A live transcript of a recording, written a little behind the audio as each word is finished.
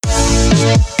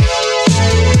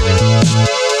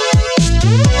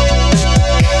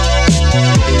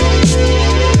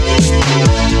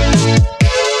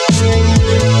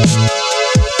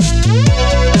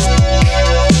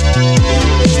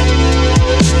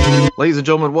Ladies and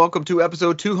gentlemen, welcome to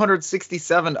episode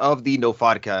 267 of the No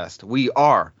Podcast. We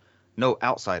are No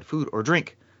Outside Food or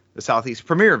Drink, the Southeast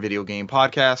premier video game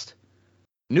podcast.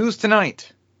 News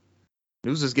tonight.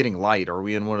 News is getting light. Are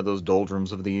we in one of those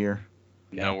doldrums of the year?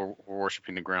 No, we're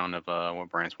worshiping the ground of what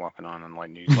Brandt's walking on light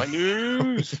news. Light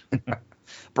news!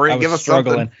 Brand, give us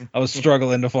something. I was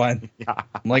struggling to find. I'm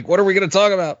like, what are we going to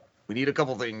talk about? We need a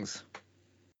couple things.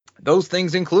 Those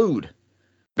things include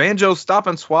Banjo Stop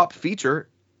and Swap feature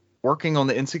working on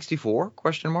the N64?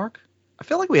 Question mark. I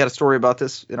feel like we had a story about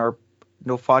this in our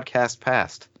No Podcast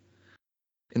past.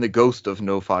 In the ghost of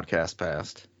No Podcast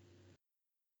past.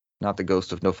 Not the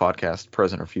ghost of No Podcast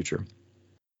present or future.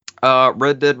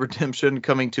 Red Dead Redemption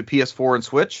coming to PS4 and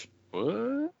Switch.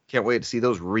 What? Can't wait to see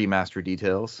those remaster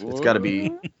details. What? It's got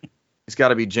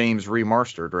to be James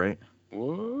Remastered, right?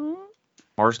 What?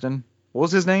 Marsden. What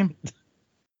was his name?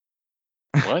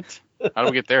 What? How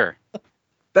do we get there?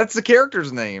 That's the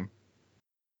character's name.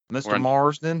 Mr. We're in-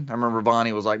 Marsden. I remember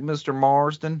Bonnie was like, Mr.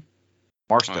 Marsden.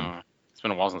 Marston. It's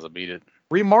been a while since I beat it.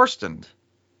 Remarstoned.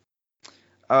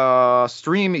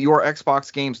 Stream your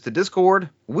Xbox games to Discord.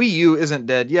 Wii U isn't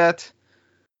dead yet.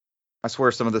 I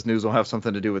swear some of this news will have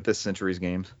something to do with this century's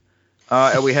games.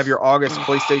 And we have your August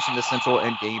PlayStation Essential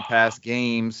and Game Pass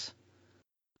games.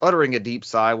 Uttering a deep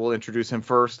sigh, we'll introduce him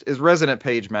first, is resident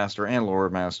Page Master and Lore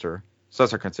Master,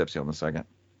 Cesar Concepcion II.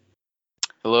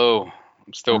 Hello.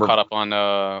 I'm still Remember- caught up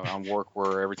on work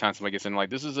where every time somebody gets in,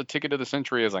 like, this is a ticket of the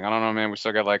century. It's like, I don't know, man. We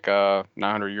still got like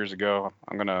 900 years ago.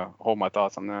 I'm going to hold my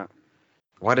thoughts on that.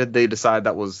 Why did they decide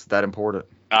that was that important?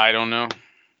 I don't know.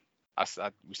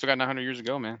 We still got 900 years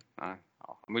ago, man. I'm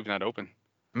leaving that open.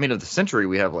 I mean, of the century,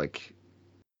 we have like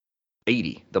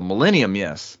 80. The millennium,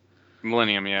 yes.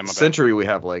 Millennium, yeah. My bad. Century, we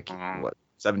have like, Mhm. what,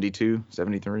 72,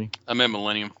 73? I meant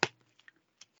millennium.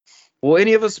 Will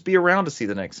any of us be around to see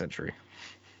the next century?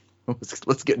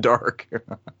 Let's get dark.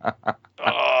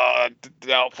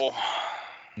 Doubtful.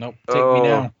 Nope.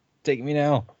 Oh. Take me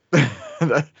now.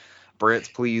 Brent's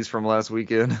pleas from last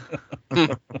weekend.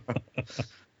 That's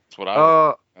what I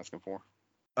was asking for.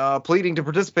 Pleading to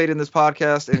participate in this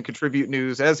podcast and contribute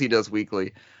news as he does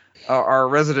weekly. Our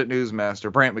resident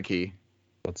newsmaster, Brant McKee.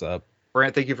 What's up?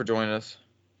 Brant, thank you for joining us.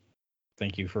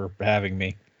 Thank you for having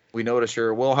me. We notice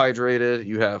you're well hydrated.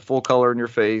 You have full color in your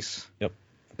face. Yep.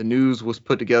 The news was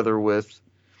put together with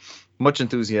much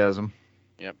enthusiasm.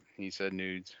 Yep, he said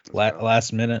nudes.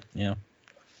 Last minute, yeah.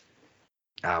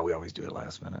 We always do it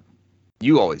last minute.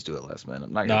 You always do it last minute.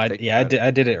 I'm not No, gonna I take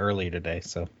that. did it early today,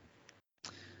 so.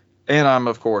 And I'm,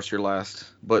 of course, your last,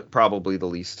 but probably the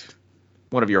least,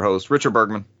 one of your hosts, Richard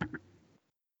Bergman.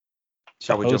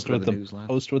 Shall we jump into the news line?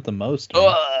 Host with the most.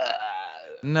 man.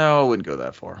 No, I wouldn't go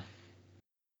that far.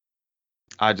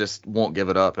 I just won't give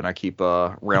it up, and I keep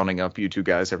rounding up you two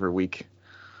guys every week.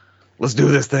 Let's do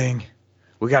this thing.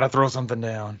 We got to throw something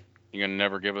down. You're gonna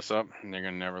never give us up, and you're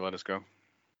gonna never let us go.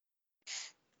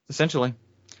 Essentially.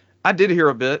 I did hear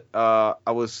a bit. I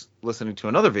was listening to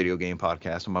another video game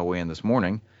podcast on my way in this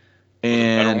morning,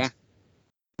 and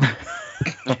they're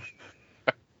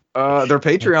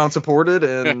Patreon supported,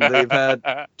 and they've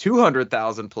had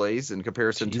 200,000 plays in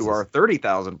comparison to Jesus. our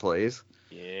 30,000 plays.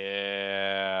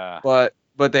 Yeah.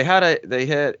 But they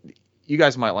had you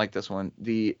guys might like this one.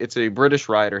 It's a British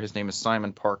writer. His name is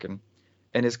Simon Parkin,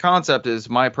 and his concept is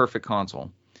My Perfect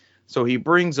Console. So he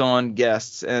brings on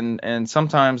guests, and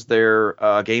sometimes they're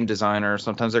game designers,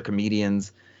 sometimes they're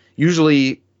comedians.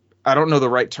 Usually, I don't know the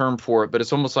right term for it, but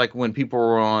it's almost like when people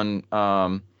were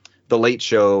on The Late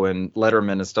Show and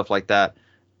Letterman and stuff like that,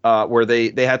 where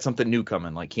they had something new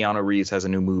coming. Like Keanu Reeves has a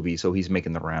new movie, so he's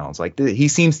making the rounds. Like he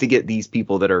seems to get these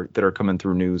people that are coming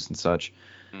through news and such,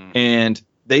 and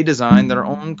they design their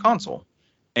own console.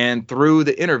 And through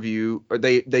the interview, or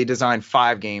they design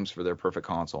 5 games for their perfect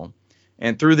console.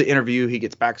 And through the interview, he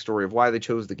gets backstory of why they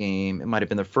chose the game. It might have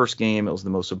been their first game. It was the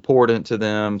most important to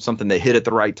them, something they hit at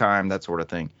the right time, that sort of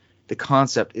thing. The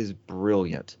concept is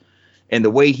brilliant. And the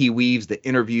way he weaves the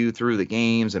interview through the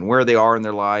games and where they are in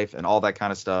their life and all that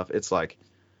kind of stuff, it's like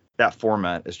that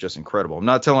format is just incredible. I'm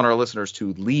not telling our listeners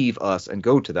to leave us and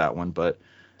go to that one, but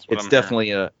it's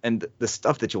definitely and the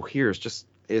stuff that you'll hear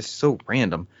is so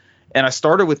random. And I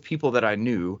started with people that I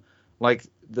knew, like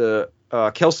the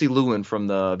Kelsey Lewin from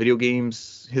the Video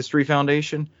Games History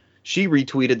Foundation. She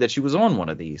retweeted that she was on one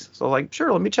of these. So I was like,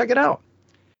 sure, let me check it out.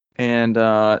 And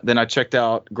then I checked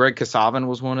out Greg Kasavin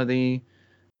was one of the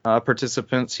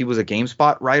participants. He was a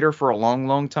GameSpot writer for a long,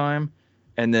 long time,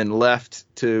 and then left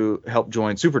to help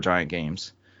join Supergiant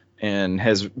Games, and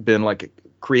has been like a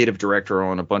creative director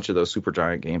on a bunch of those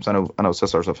Supergiant games. I know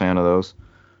Cesar's a fan of those.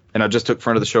 And I just took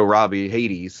friend of the show Robbie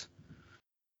Hades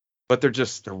but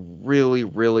they're really,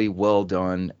 really well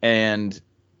done. And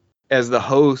as the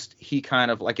host, he kind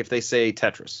of like if they say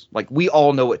Tetris, like we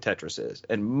all know what Tetris is,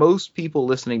 and most people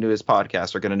listening to his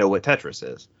podcast are going to know what Tetris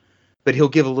is. But he'll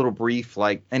give a little brief,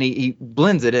 like, and he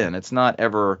blends it in. It's not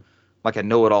ever like a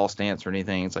know-it-all stance or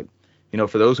anything. It's like,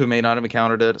 for those who may not have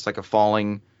encountered it, it's like a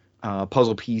falling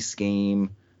puzzle piece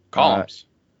game. Columns.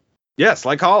 Yes,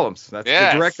 like Columns. That's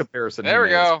Yes. the direct comparison. There we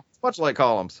go. It's much like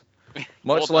Columns.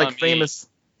 Much Well like done,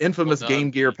 infamous Well Game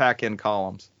done. Gear pack-in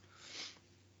Columns.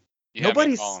 You have me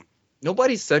Nobody's column.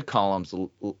 nobody's said Columns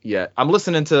yet. I'm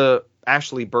listening to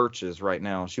Ashley Birch's right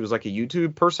now. She was like a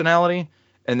YouTube personality,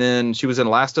 and then she was in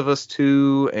Last of Us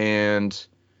 2, and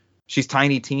she's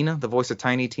Tiny Tina, the voice of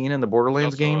Tiny Tina in the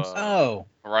Borderlands Also, games. Oh,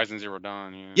 Horizon Zero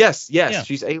Dawn. Yeah. Yes, Yeah.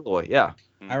 she's Aloy. Yeah.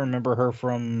 I remember her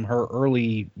from her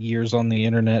early years on the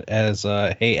internet as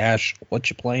 "Hey Ash, what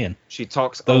you playing?" She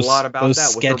talks Those a lot about those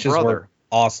that with her sketches brother. were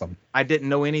awesome. I didn't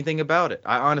know anything about it.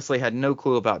 I honestly had no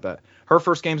clue about that. Her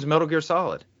first game's Metal Gear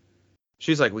Solid.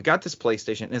 She's like, we got this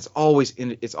PlayStation, and it's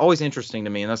always interesting to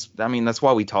me, and that's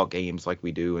why we talk games like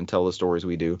we do and tell the stories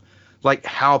we do, like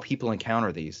how people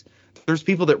encounter these. There's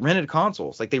people that rented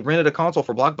consoles, like they rented a console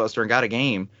for Blockbuster and got a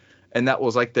game, and that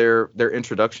was like their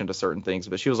introduction to certain things.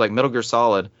 But she was like Metal Gear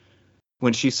Solid.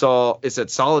 When she saw it said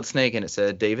Solid Snake and it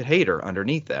said David Hayter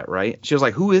underneath that, right? She was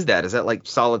like, who is that? Is that like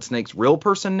Solid Snake's real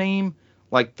person name?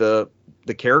 Like the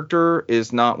character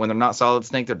is not, when they're not Solid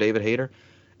Snake, they're David Hayter.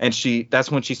 And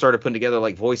that's when she started putting together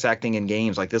like voice acting in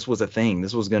games. Like this was a thing.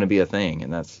 This was going to be a thing.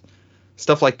 And that's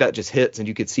stuff like that just hits, and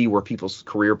you could see where people's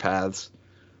career paths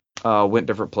went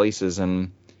different places.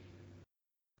 And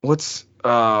what's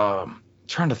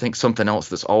trying to think something else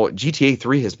that's all GTA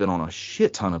 3 has been on a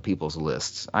shit ton of people's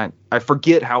lists. I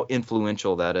forget how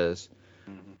influential that is.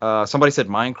 Somebody said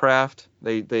Minecraft.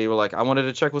 They were like, I wanted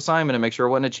to check with Simon and make sure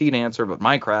it wasn't a cheat answer, but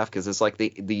Minecraft, because it's like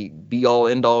the be all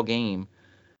end all game.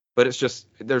 But it's just,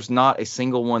 there's not a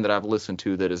single one that I've listened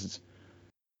to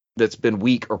that's been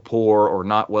weak or poor or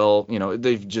not well.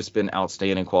 They've just been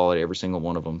outstanding quality, every single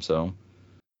one of them. So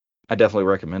I definitely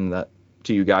recommend that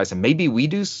to you guys. And maybe we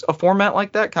do a format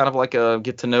like that, kind of like a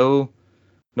get to know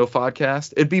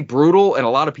podcast. It'd be brutal, and a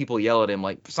lot of people yell at him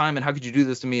like, Simon, how could you do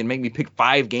this to me and make me pick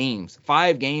 5 games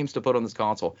to put on this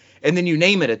console, and then you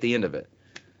name it at the end of it.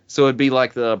 So it'd be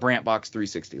like the Brant Box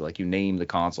 360, like you name the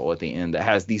console at the end that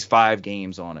has these 5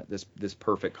 games on it, this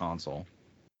perfect console.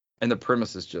 And the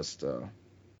premise is just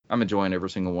I'm enjoying every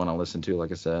single one I listen to.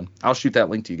 Like I said, I'll shoot that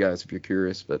link to you guys if you're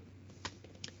curious. But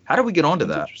how did we get onto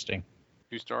That's that? interesting.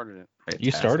 You started it. You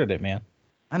Fantastic. started it, man.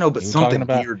 I know, but You were something talking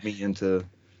about- geared me into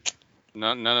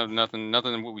Nothing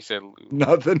of what we said.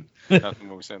 nothing. Nothing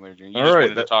what we said later. You All just right,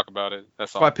 wanted to talk about it.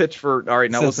 That's all. My pitch for all right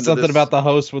now. Said Listen to something this. about the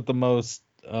host with the most,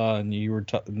 and you were,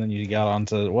 and then you got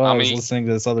onto. Well, I was listening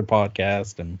to this other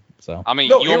podcast, and so. I mean,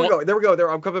 No, you here we almo- go. There we go. There,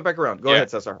 I'm coming back around. Go Yeah. ahead,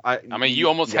 Cesar. I mean, you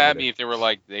almost got had it. me if they were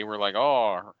like,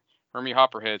 oh, Hermie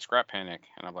Hopperhead, Scrap Panic,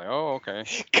 and I'm like, oh, okay.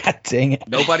 God dang it!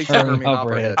 Nobody said Hermie Hermie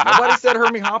Hopperhead. Hopperhead. Nobody said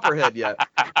Hermie Hopperhead yet.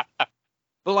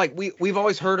 But like we've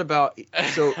always heard about,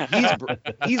 so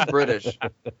he's British,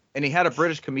 and he had a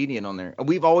British comedian on there.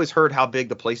 We've always heard how big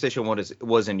the PlayStation 1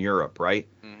 was in Europe, right?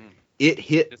 Mhm. It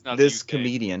hit It's not the this UK.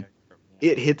 comedian.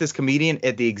 It hit this comedian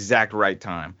at the exact right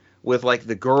time with like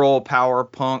the girl power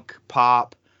punk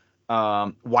pop,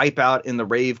 Wipeout in the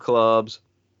rave clubs.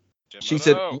 She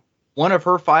said one of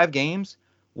her 5 games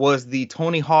was the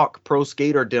Tony Hawk Pro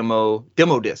Skater demo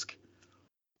disc.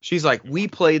 She's like, we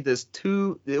played this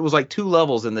it was like 2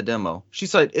 levels in the demo. She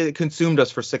said it consumed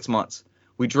us for 6 months.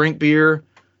 We drank beer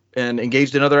and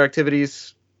engaged in other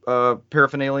activities,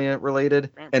 paraphernalia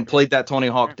related, and played that Tony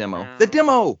Hawk demo. The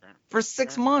demo for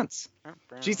 6 months.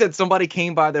 She said somebody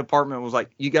came by the apartment and was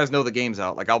like, you guys know the game's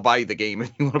out. Like, I'll buy you the game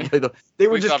if you want to play they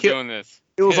were We just stopped doing this.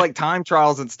 It was like time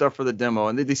trials and stuff for the demo,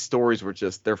 and these stories were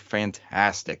they're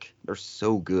fantastic. They're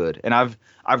so good. And I've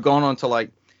gone on to like,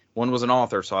 one was an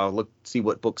author, so I'll see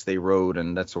what books they wrote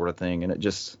and that sort of thing. And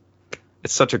it's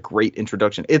such a great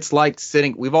introduction. It's like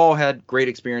we've all had great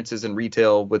experiences in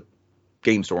retail with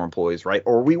game store employees, right?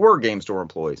 Or we were game store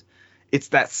employees. It's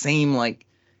that same like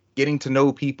getting to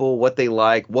know people, what they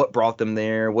like, what brought them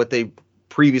there, what they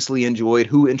previously enjoyed,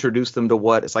 who introduced them to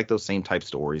what. It's like those same type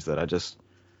stories that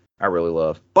I really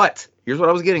love. But here's what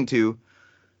I was getting to.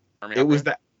 It was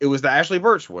the Ashley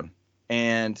Birch one.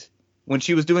 And when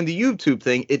she was doing the YouTube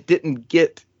thing, it didn't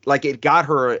get like, it got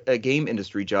her a game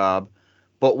industry job.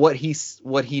 But what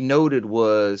he noted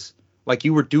was like,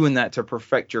 you were doing that to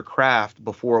perfect your craft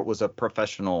before it was a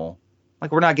professional.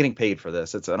 Like, we're not getting paid for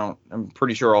this. I'm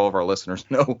pretty sure all of our listeners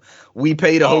know we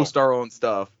pay to host our own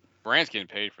stuff. Brand's getting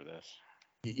paid for this.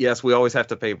 Yes, we always have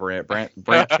to pay Brant. Brant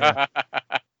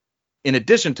in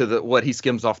addition to what he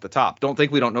skims off the top. Don't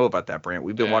think we don't know about that, Brant.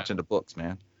 We've been watching the books,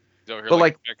 man. He's over here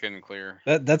but couldn't clear.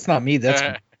 That's not me.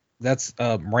 That's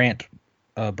Rant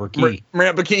Burkey.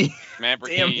 Rant Burkey. Man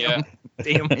Burkey,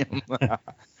 Damn him.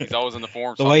 He's always in the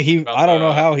forums. The way I don't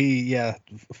know how he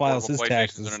files his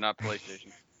taxes. That are not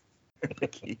PlayStation.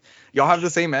 Y'all have the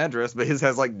same address, but his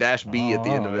has like -B at the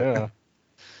end of it. Yeah.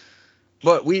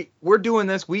 But we're doing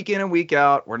this week in and week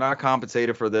out. We're not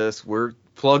compensated for this. We're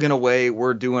plugging away.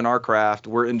 We're doing our craft.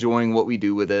 We're enjoying what we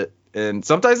do with it. And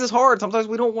sometimes it's hard. Sometimes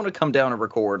we don't want to come down and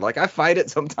record. Like I fight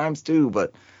it sometimes too,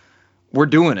 but we're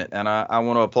doing it. And I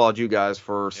want to applaud you guys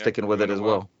for sticking with it as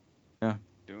well. Yeah.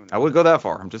 I wouldn't go that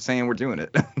far. I'm just saying we're doing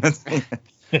it.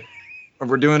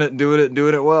 We're doing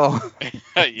it well.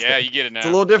 Yeah, you get it now. It's a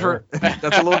little different.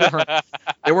 That's a little different.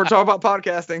 They weren't talking about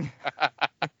podcasting.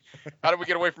 How did we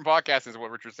get away from podcasting is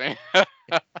what Richard's saying.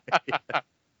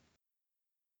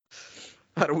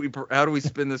 How do we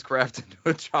spin this craft into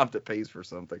a job that pays for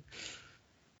something?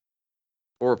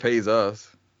 Or pays us?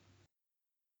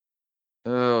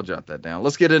 Oh, I'll jot that down.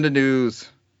 Let's get into news.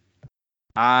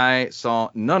 I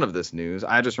saw none of this news.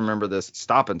 I just remember this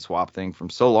stop and swap thing from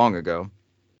so long ago.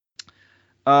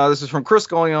 This is from Chris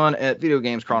Golion at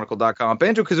VideoGamesChronicle.com.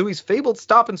 Banjo-Kazooie's fabled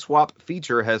stop and swap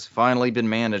feature has finally been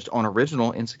managed on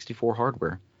original N64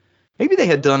 hardware. Maybe they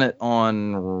had done it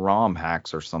on ROM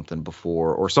hacks or something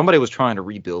before, or somebody was trying to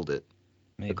rebuild it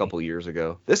a couple years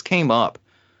ago. This came up.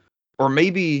 Or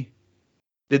maybe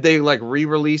did they like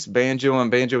re-release Banjo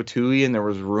and Banjo-Tooie and there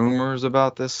was rumors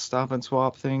about this stop and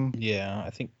swap thing? Yeah,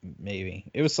 I think maybe.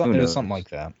 It was something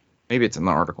like that. Maybe it's in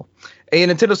the article. A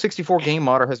Nintendo 64 game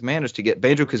modder has managed to get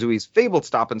Banjo-Kazooie's fabled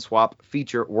stop and swap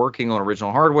feature working on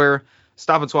original hardware.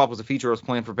 Stop and swap was a feature that was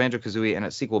planned for Banjo-Kazooie and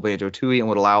its sequel Banjo-Tooie and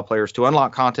would allow players to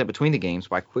unlock content between the games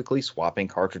by quickly swapping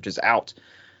cartridges out.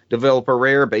 Developer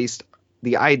Rare based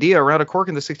the idea around a quirk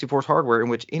in the 64's hardware in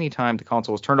which any time the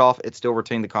console was turned off, it still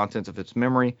retained the contents of its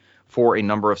memory for a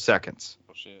number of seconds.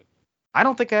 Oh, shit. I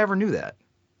don't think I ever knew that.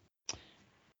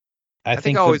 I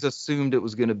think I always assumed it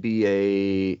was going to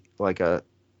be an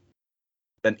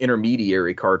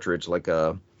intermediary cartridge,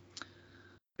 you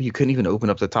couldn't even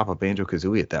open up the top of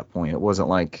Banjo-Kazooie at that point. It wasn't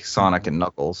like Sonic and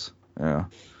Knuckles. Yeah.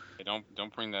 Hey, don't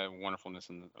bring that wonderfulness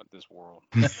in this world.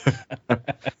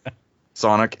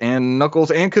 Sonic and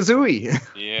Knuckles and Kazooie.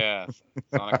 Yeah,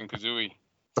 Sonic and Kazooie.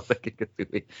 Sonic and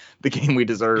Kazooie, the game we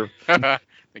deserve. The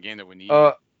game that we need.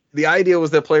 The idea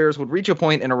was that players would reach a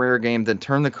point in a rare game, then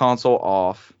turn the console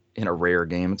off. In a rare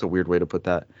game, it's a weird way to put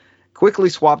that. Quickly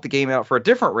swap the game out for a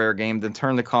different rare game, then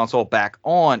turn the console back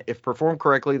on. If performed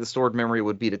correctly, the stored memory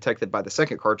would be detected by the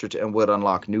second cartridge and would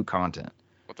unlock new content.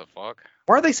 What the fuck?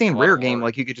 Why are they saying rare game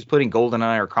like you could just put in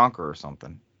GoldenEye or Conquer or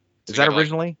something? Is that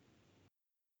originally?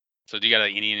 So do you gotta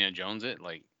Indiana Jones it?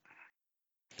 Like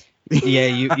Yeah,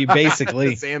 you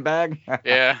basically sandbag?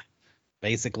 Yeah.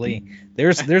 Basically.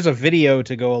 There's a video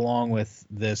to go along with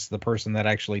this, the person that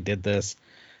actually did this,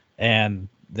 and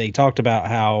they talked about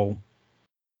how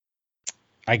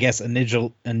I guess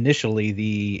initially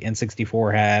the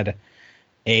N64 had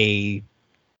a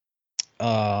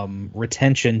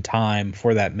retention time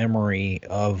for that memory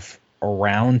of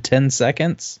around 10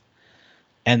 seconds.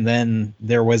 And then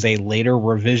there was a later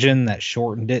revision that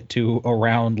shortened it to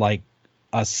around like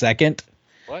a second.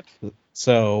 What?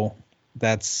 So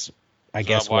that's, I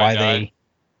guess, why they...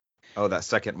 Oh, that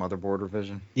second motherboard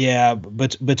revision? Yeah,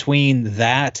 but between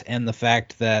that and the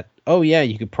fact that,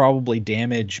 you could probably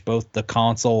damage both the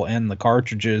console and the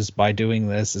cartridges by doing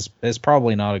this is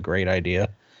probably not a great idea.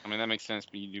 I mean, that makes sense,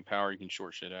 but you do power, you can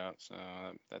short shit out, so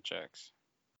that checks.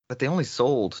 But they only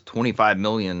sold 25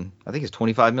 million, I think it's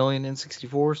 25 million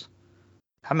N64s.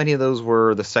 How many of those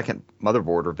were the second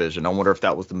motherboard revision? I wonder if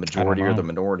that was the majority or the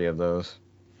minority of those.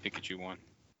 Pikachu one.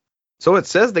 So it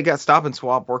says they got stop and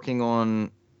swap working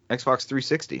on Xbox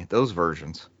 360, those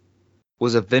versions,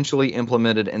 was eventually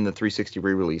implemented in the 360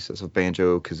 re-releases of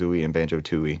Banjo-Kazooie and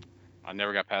Banjo-Tooie. I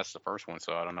never got past the first one,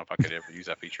 so I don't know if I could ever use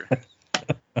that feature.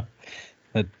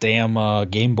 The damn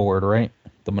game board, right?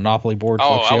 The Monopoly board.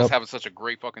 Oh, I was having such a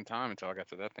great fucking time until I got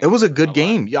to that thing. It was a good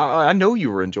game. Yeah, I know you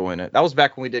were enjoying it. That was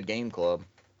back when we did Game Club.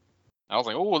 I was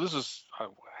like, oh, this is...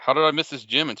 How did I miss this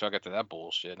gym until I got to that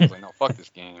bullshit? I was like, no, fuck this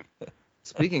game.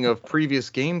 Speaking of previous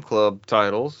Game Club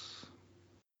titles...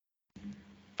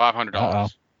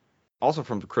 $500. Also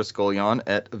from Chris Golion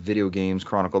at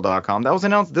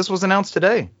VideoGamesChronicle.com. This was announced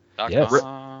today. Yes.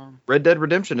 Red Dead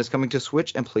Redemption is coming to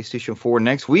Switch and PlayStation 4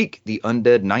 next week. The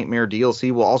Undead Nightmare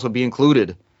DLC will also be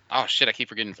included. Oh shit! I keep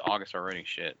forgetting it's August already.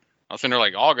 Shit. I was sitting there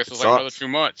like August was like another 2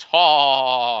 months.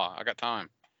 Oh, I got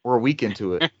time. We're a week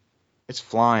into it. It's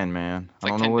flying, man. I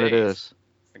don't know what it is. It's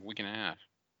like a week and a half.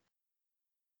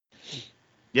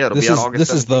 Yeah, it'll This be out is August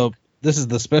this is 17th.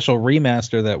 the special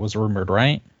remaster that was rumored,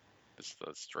 right? It's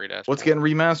the straight ass. What's port. getting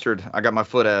remastered? I got my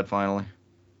foot ad finally.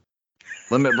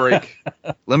 Limit Break.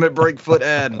 Limit Break foot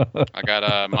ad. I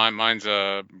got mine's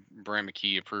Brand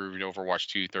McKee approved Overwatch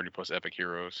 2 30 plus epic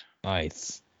heroes.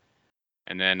 Nice.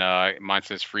 And then mine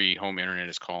says free home internet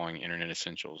is calling internet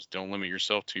essentials. Don't limit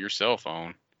yourself to your cell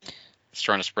phone. It's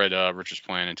trying to spread Richard's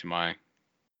plan into my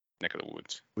neck of the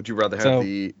woods. Would you rather have So-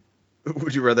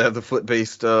 the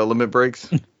foot-based limit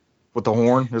breaks with the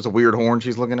horn? There's a weird horn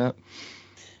she's looking at.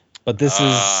 But this is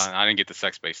I didn't get the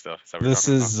sex-based stuff. Is that what you're this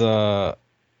talking about? is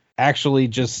actually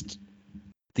just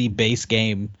the base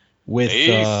game with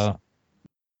Base?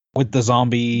 with the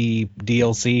zombie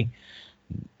DLC.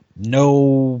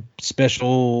 No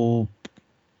special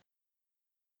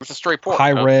It's a straight port. high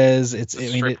res. It's a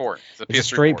straight port. It's a It's a PS3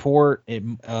 straight port.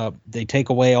 They take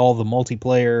away all the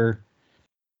multiplayer.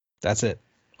 That's it.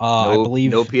 I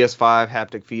believe. No PS5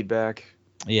 haptic feedback.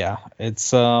 Yeah, it's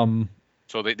So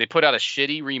they put out a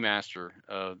shitty remaster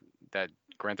of that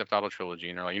Grand Theft Auto trilogy,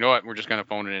 and they're like, you know what? We're just gonna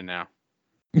phone it in now.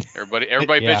 Everybody Yeah.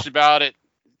 bitched about it.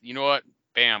 You know what?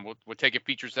 Bam, we're taking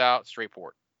features out, straight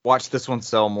port. Watch this one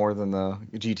sell more than the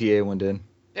GTA one did.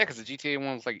 Yeah, because the GTA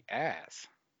one was like ass.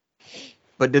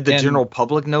 But did the And- general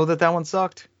public know that one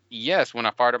sucked? Yes, when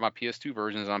I fired up my PS2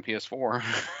 versions on PS4,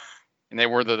 and they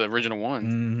were the original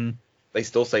ones, mhm. They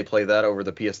still say play that over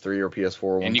the PS3 or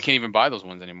PS4 ones. and you can't even buy those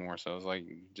ones anymore. So it's like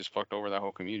you just fucked over that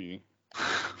whole community.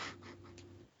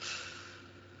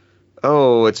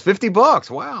 Oh, it's $50.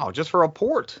 Wow, just for a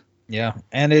port. Yeah,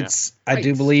 and Yeah. it's I do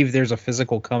Nice. believe there's a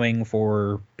physical coming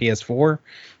for PS4,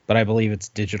 but I believe it's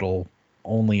digital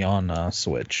only on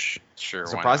Switch. Sure, why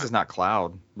Surprised not? it's not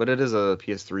cloud, but it is a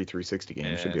PS3 360 game.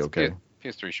 Yeah, It should be it's okay.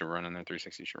 PS3 should run on there.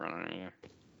 360 should run on there. Yeah,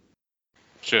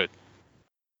 should.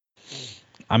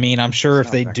 I mean, I'm sure It's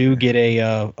if they not do that get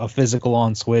a physical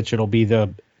on Switch, it'll be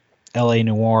the LA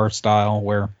Noir style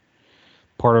where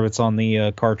part of it's on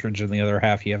the cartridge and the other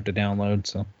half you have to download.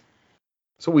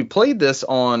 So we played this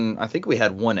on, I think we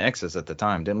had 1X's at the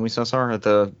time, didn't we, Cesar? At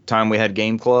the time we had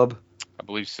Game Club, I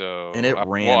believe so. and it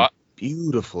ran Well,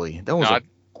 beautifully. That was No, a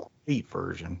great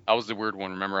version. I was the weird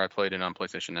one. Remember, I played it on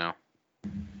PlayStation Now.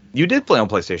 You did play on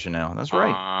PlayStation Now. That's right.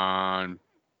 On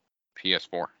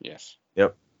PS4, yes.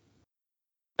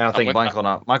 And I think went-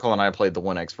 Michael and I played the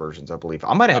 1X versions, I believe.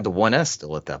 I might have had the 1S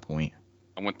still at that point.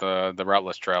 I went the route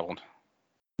less traveled.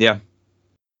 Yeah.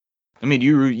 I mean,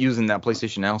 you were using that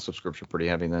PlayStation Now subscription pretty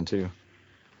heavy then, too.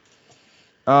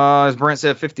 As Brent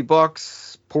said,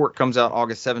 $50. Port comes out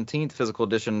August 17th. Physical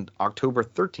edition October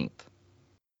 13th.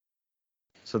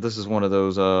 So this is one of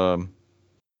those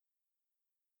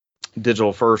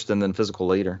digital first and then physical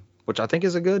later, which I think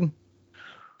is a good.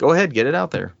 Go ahead, get it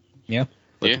out there. Yeah.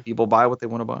 Let Yeah. the people buy what they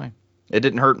want to buy. It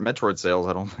didn't hurt Metroid sales,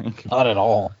 I don't think. Not at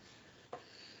all.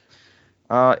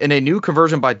 In a new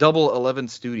conversion by Double 11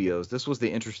 Studios, this was the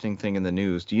interesting thing in the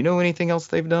news. Do you know anything else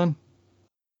they've done?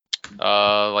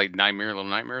 Like Little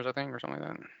Nightmares, I think, or something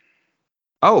like that.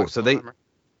 Oh, Like so Little Nightmares?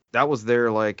 that was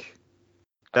their I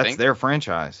that's think. their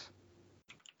franchise.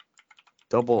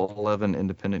 Double 11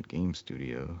 Independent Game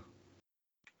Studio.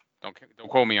 Don't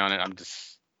quote me on it. I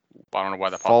don't know why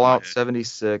that popped in my Fallout head.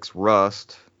 76,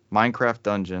 Rust, Minecraft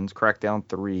Dungeons, Crackdown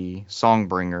 3,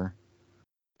 Songbringer,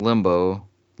 Limbo,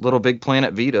 Little Big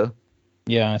Planet Vita.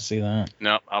 Yeah, I see that.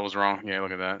 No, I was wrong. Yeah,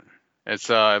 look at that. It's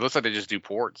it looks like they just do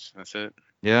ports. That's it.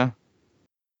 Yeah.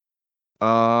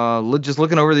 Just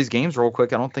looking over these games real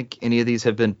quick, I don't think any of these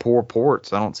have been poor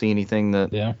ports. I don't see anything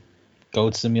that. Yeah.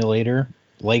 Goat Simulator,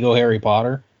 Lego Harry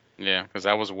Potter. Yeah, because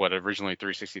that was what originally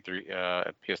 363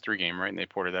 PS3 game, right? And they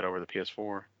ported that over the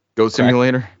PS4. Goat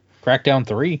Simulator. Crackdown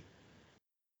 3.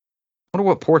 I wonder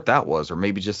what port that was, or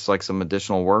maybe just like some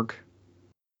additional work.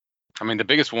 I mean, the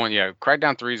biggest one, yeah,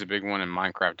 Crackdown 3 is a big one, and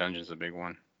Minecraft Dungeons is a big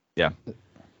one.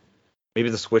 Maybe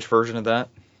the Switch version of that.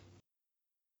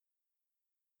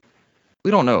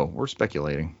 We don't know. We're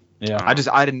speculating. Yeah.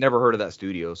 I had never heard of that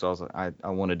studio, so I was like, I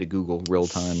wanted to Google real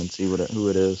time and see who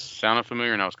it is. Sounded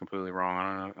familiar, and I was completely wrong.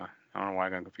 I don't know why I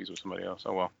got confused with somebody else.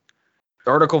 Oh well.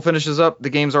 The article finishes up.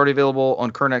 The game's already available on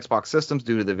current Xbox systems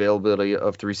due to the availability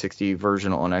of 360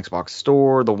 version on Xbox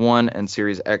Store. The One and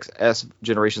Series XS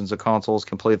generations of consoles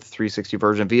can play the 360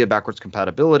 version via backwards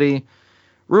compatibility.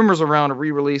 Rumors around a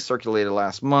re-release circulated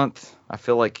last month. I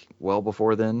feel like well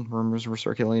before then rumors were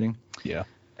circulating. Yeah.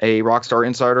 A Rockstar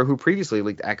insider who previously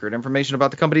leaked accurate information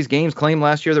about the company's games claimed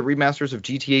last year that remasters of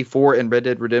GTA 4 and Red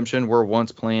Dead Redemption were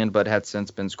once planned but had since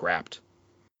been scrapped.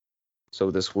 So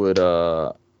this would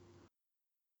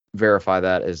verify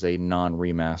that as a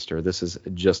non-remaster. This is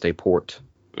just a port.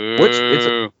 Which it's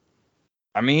Ooh.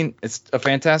 I mean, it's a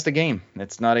fantastic game.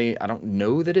 It's not a. I don't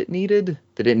know that it needed.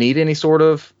 Did it need any sort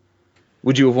of?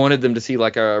 Would you have wanted them to see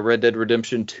like a Red Dead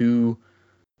Redemption 2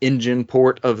 engine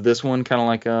port of this one, kind of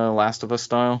like a Last of Us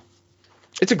style?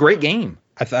 It's a great game.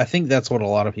 I think that's what a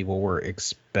lot of people were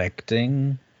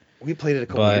expecting. We played it a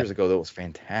couple years ago. That was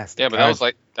fantastic. Yeah, but that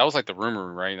was like the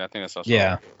rumor, right? I think that's also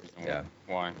Yeah.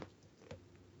 Why?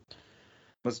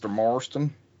 Mr.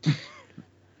 Marston.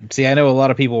 See, I know a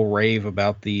lot of people rave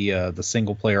about the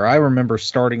single player. I remember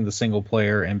starting the single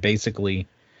player and basically,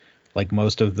 like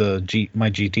most of my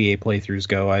GTA playthroughs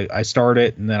go, I start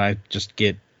it and then I just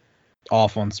get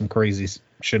off on some crazy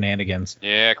shenanigans.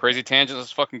 Yeah, crazy tangents.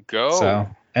 Let's fucking go. So,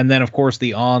 and then of course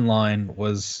the online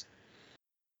was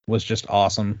just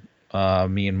awesome.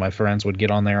 Me and my friends would get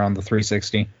on there on the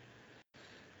 360,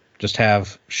 just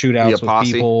have shootouts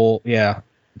with people. Yeah,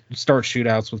 start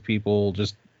shootouts with people.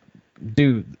 Just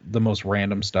do the most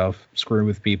random stuff. Screw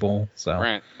with people. So,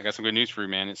 Brent, I got some good news for you,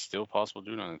 man. It's still possible to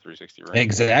do it on the 360, right?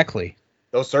 Exactly.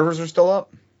 Those servers are still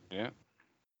up. Yeah.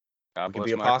 God bless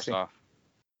be a posse. Microsoft.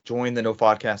 Join the No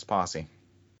Podcast posse.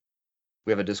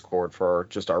 We have a Discord for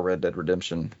just our Red Dead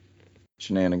Redemption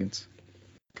shenanigans.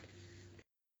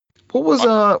 What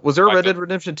was there a Red Dead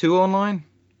Redemption 2 online?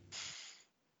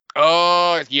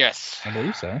 Oh, yes. I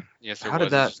believe so. Yes, there How was.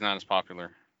 did that- It's just not as popular.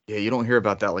 Yeah, you don't hear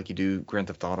about that like you do Grand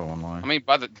Theft Auto online. I mean,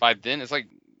 by then, it's like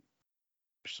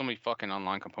there's so many fucking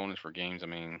online components for games. I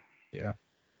mean,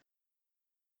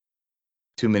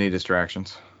 Too many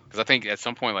distractions. because I think at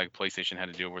some point, like PlayStation had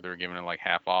a deal where they were giving it like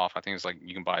half off. I think it's like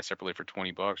you can buy it separately for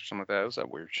 $20 or something like that. It was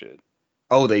that weird shit.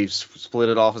 Oh, they split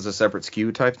it off as a separate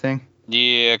SKU type thing?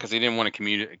 Yeah, because they didn't want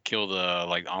to kill the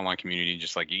like online community.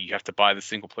 Just like you have to buy the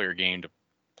single player game to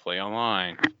play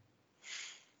online.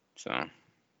 So.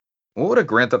 What would a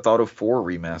Grand Theft Auto 4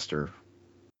 remaster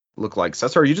look like?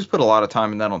 Cesar, you just put a lot of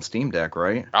time in that on Steam Deck,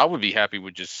 right? I would be happy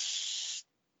with just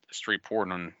a straight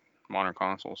port on modern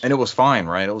consoles. And it was fine,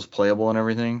 right? It was playable and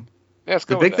everything. Yeah, it's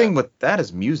The good big with thing with that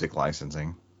is music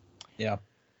licensing. Yeah.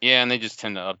 Yeah, and they just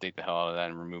tend to update the hell out of that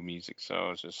and remove music,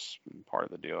 so it's just part of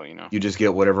the deal, you know. You just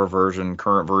get whatever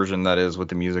current version that is with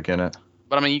the music in it.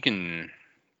 But I mean, you can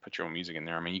put your own music in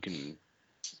there. I mean, you can.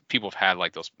 People have had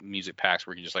like those music packs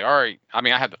where you can just like, all right. I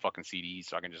mean, I have the fucking CDs,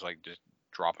 so I can just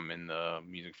drop them in the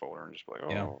music folder and just be like,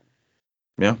 oh,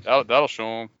 yeah. That'll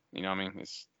show them. You know, what I mean,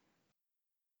 it's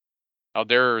out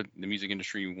there. The music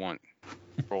industry want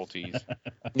royalties.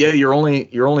 Yeah, you're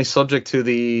only subject to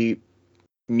the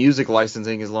music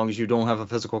licensing as long as you don't have a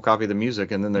physical copy of the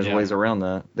music, and then there's ways around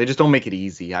that. They just don't make it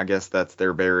easy. I guess that's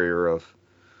their barrier of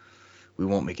we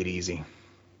won't make it easy.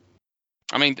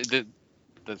 I mean,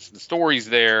 the story's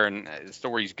there and the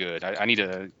story's good. I need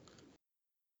to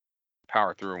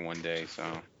power through it one day, so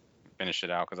finish it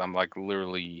out because I'm like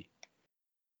literally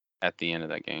at the end of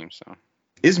that game. So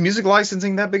is music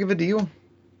licensing that big of a deal?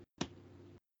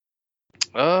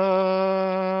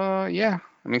 Yeah. I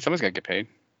mean, somebody's got to get paid.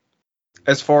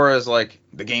 As far as like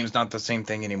the game's not the same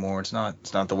thing anymore. It's not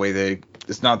the way they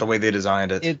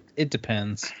designed it. It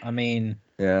depends. I mean,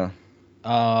 yeah.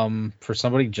 For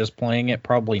somebody just playing it,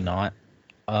 probably not.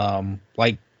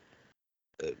 Like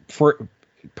for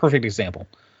perfect example,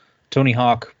 Tony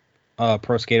Hawk,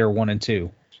 Pro Skater 1 and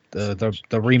 2,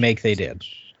 the remake they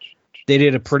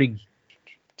did a pretty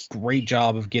great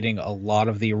job of getting a lot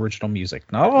of the original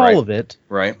music, not all of it,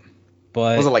 right?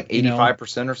 But was it like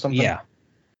 85% or something? Yeah.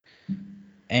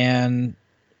 And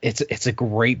it's a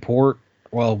great port,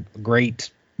 great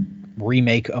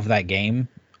remake of that game.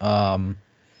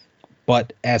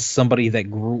 But as somebody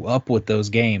that grew up with those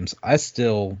games,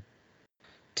 to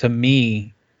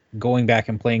me, going back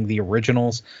and playing the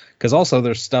originals, because also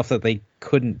there's stuff that they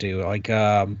couldn't do. Like,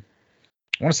 I want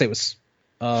to say it was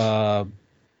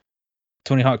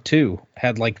Tony Hawk 2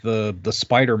 had like the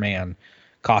Spider-Man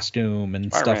costume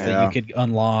and stuff that you could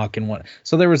unlock and what.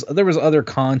 So there was other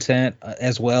content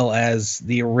as well as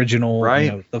the original,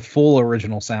 the full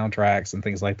original soundtracks and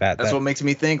things like that. That's what makes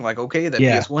me think like, okay, that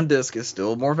PS1 disc is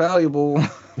still more valuable.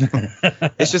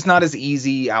 It's just not as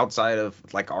easy outside of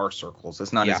like our circles.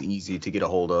 It's not as easy to get a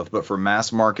hold of, but for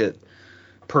mass market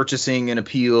purchasing and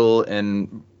appeal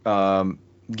and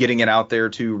getting it out there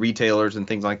to retailers and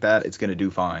things like that, it's going to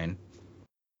do fine.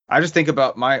 I just think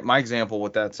about my example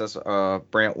with that,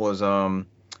 Brant, was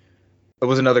it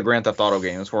was another Grand Theft Auto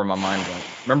game. That's where my mind went.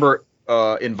 Remember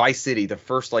in Vice City, the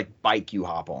first like bike you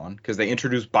hop on, because they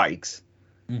introduced bikes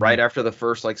right after the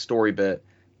first like story bit.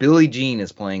 Billie Jean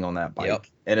is playing on that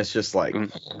bike, and it's just like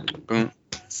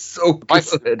so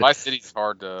good. Vice City's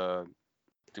hard to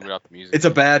do without the music. It's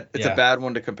a bad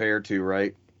one to compare to,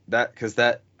 right?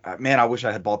 Man, I wish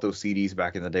I had bought those CDs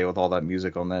back in the day with all that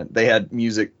music on that. They had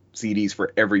music CDs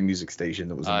for every music station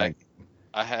that was in that.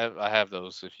 I have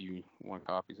those if you want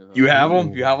copies of those. You have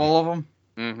them? You have all of them?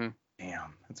 Mm-hmm.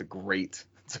 Damn, that's a great.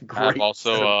 I have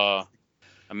also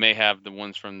I may have the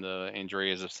ones from the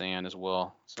Andreas of Sand as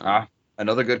well. So.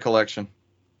 Another good collection.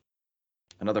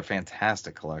 Another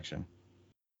fantastic collection.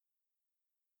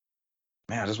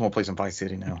 Man, I just want to play some Vice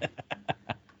City now.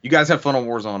 You guys have fun on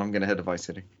Warzone. I'm gonna head to Vice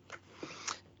City.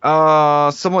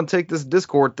 Someone take this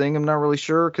Discord thing. I'm not really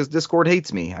sure because Discord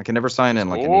hates me. I can never sign in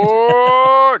like I need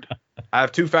to. I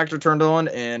have 2-factor turned on,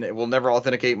 and it will never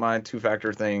authenticate my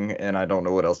 2-factor thing, and I don't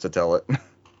know what else to tell it.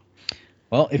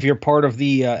 Well, if you're part of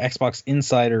the Xbox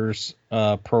Insiders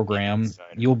program,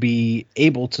 you'll be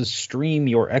able to stream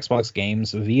your Xbox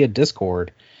games via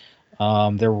Discord.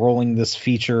 They're rolling this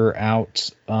feature out,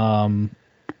 at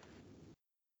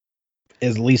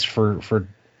least for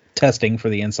testing for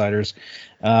the Insiders,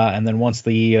 and then once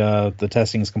the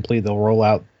testing is complete, they'll roll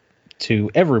out to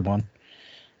everyone.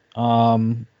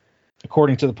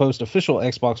 According to the Post official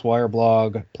Xbox Wire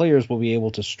blog, players will be able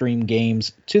to stream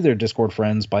games to their Discord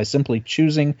friends by simply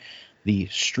choosing the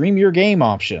Stream Your Game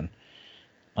option.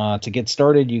 To get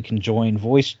started, you can join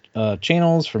voice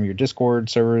channels from your Discord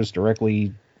servers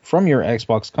directly from your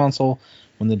Xbox console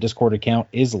when the Discord account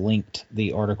is linked,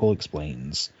 the article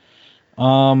explains.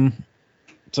 So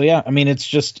yeah, I mean,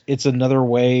 it's another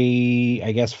way,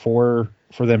 I guess, for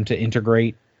them to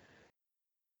integrate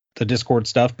the Discord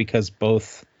stuff, because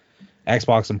both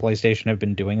Xbox and PlayStation have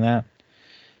been doing that,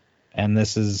 and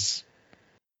this is.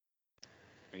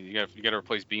 You got to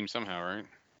replace Beam somehow, right?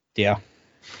 Yeah.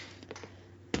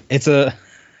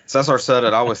 Cesar said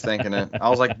it. I was thinking it. I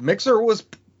was like, Mixer was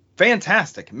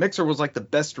fantastic. Mixer was like the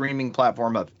best streaming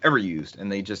platform I've ever used,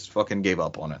 and they just fucking gave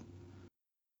up on it.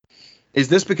 Is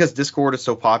this because Discord is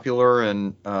so popular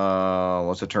and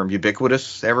what's the term,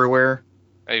 ubiquitous everywhere?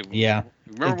 Hey, yeah.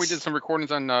 Remember we did some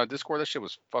recordings on Discord? That shit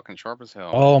was fucking sharp as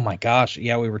hell. Oh my gosh.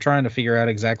 Yeah, we were trying to figure out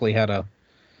exactly how to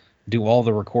do all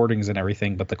the recordings and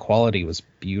everything, but the quality was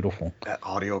beautiful. That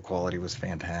audio quality was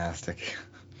fantastic.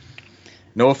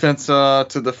 No offense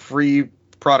to the free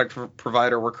product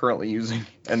provider we're currently using,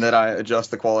 and that I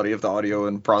adjust the quality of the audio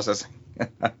and processing.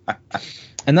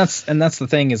 And that's the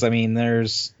thing is, I mean,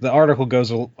 the article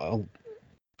goes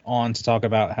on to talk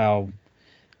about how,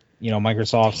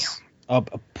 Microsoft's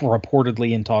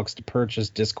reportedly in talks to purchase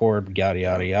Discord, yada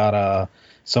yada yada.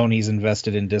 Sony's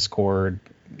invested in Discord,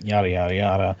 yada yada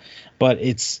yada. But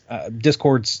it's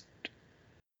Discord's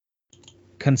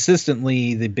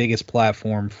consistently the biggest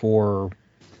platform for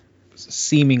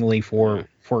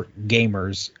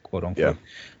gamers, quote unquote.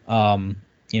 Yeah.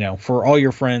 For all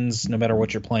your friends, no matter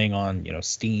what you're playing on,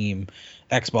 Steam,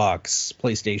 Xbox,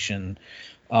 PlayStation,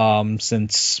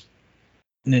 since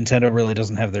Nintendo really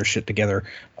doesn't have their shit together.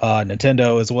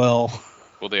 Nintendo as well.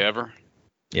 Will they ever?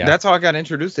 Yeah. That's how I got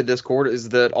introduced to Discord, is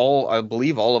that I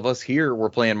believe all of us here were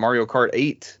playing Mario Kart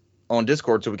 8 on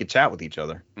Discord so we could chat with each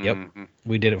other. Yep. Mm-hmm.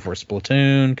 We did it for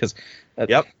Splatoon because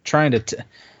trying to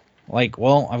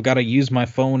I've got to use my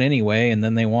phone anyway, and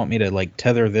then they want me to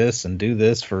tether this and do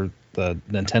this for the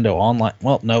Nintendo Online.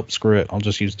 Well, nope, screw it. I'll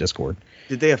just use Discord.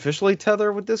 Did they officially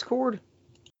tether with Discord?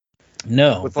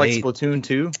 No. With Splatoon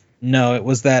 2? No, it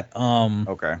was that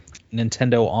okay.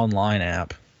 Nintendo Online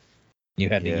app you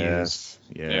had to use.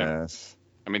 Yes. Yeah.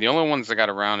 I mean, the only ones that got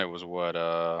around it was what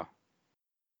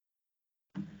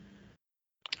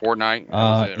Fortnite.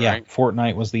 Right?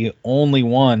 Fortnite was the only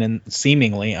one, and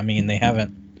seemingly, I mean, they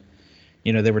haven't.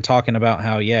 They were talking about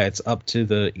how it's up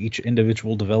to each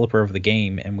individual developer of the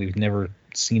game, and we've never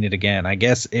seen it again. I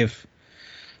guess if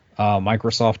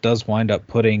Microsoft does wind up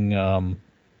putting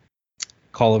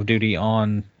Call of Duty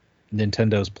on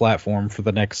Nintendo's platform for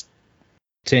the next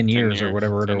 10 years or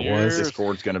whatever it was,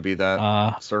 Discord's going to be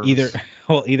that service.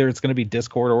 Either it's going to be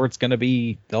Discord or it's going to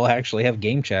be they'll actually have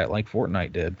game chat like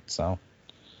Fortnite did. So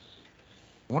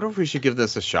I wonder if we should give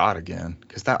this a shot again,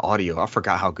 because that audio, I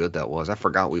forgot how good that was. I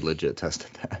forgot we legit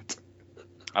tested that.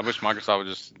 I wish Microsoft would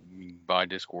just buy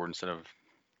Discord instead of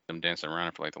them dancing around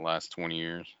it for the last 20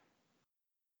 years.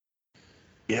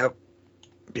 Yep.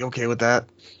 Be okay with that.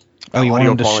 Oh, you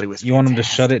want them to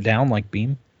shut it down like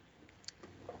Beam?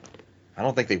 I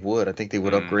don't think they would. I think they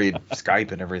would upgrade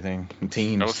Skype and everything, and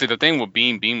Teams. No, see, the thing with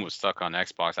Beam was stuck on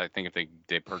Xbox. I think if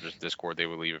they purchased Discord, they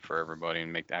would leave it for everybody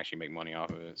and actually make money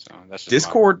off of it. So that's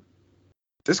just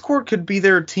Discord could be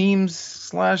their Teams /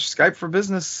 Skype for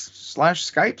Business /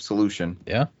 Skype solution.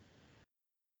 Yeah.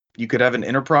 You could have an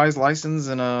enterprise license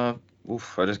and I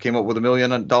just came up with $1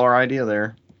 million idea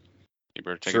there. You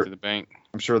better take it to the bank.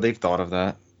 I'm sure they've thought of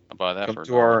that. I'll buy that for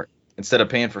 $1. Instead of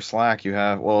paying for Slack, you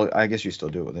have, I guess you still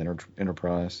do it with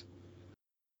Enterprise.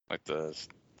 Like the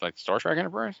like Star Trek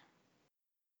Enterprise?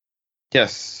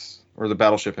 Yes, or the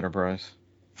Battleship Enterprise.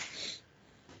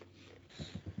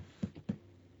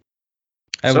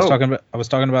 I was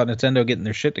talking about Nintendo getting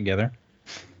their shit together.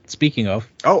 Speaking of,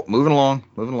 moving along.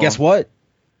 guess what?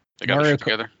 They got their shit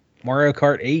together. Mario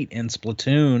Kart 8 and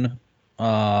Splatoon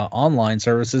online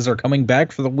services are coming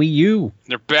back for the Wii U.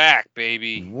 They're back,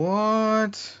 baby.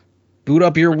 What? Boot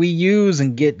up your Wii U's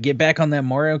and get back on that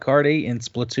Mario Kart 8 and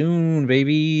Splatoon,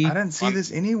 baby. I didn't see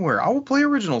this anywhere. I will play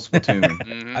original Splatoon.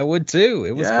 Mhm. I would too.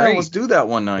 It was yeah, great. let's do that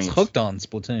one I night. was hooked on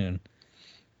Splatoon.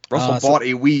 Russell bought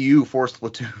a Wii U for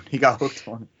Splatoon. He got hooked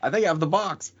on it. I think I have the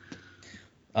box.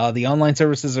 The online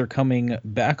services are coming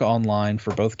back online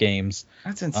for both games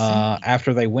That's insane.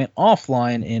 after they went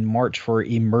offline in March for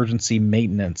emergency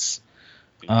maintenance.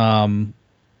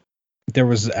 There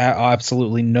was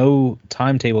absolutely no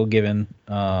timetable given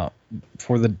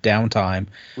for the downtime.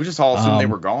 We just all assumed they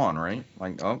were gone, right?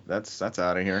 Like, oh, that's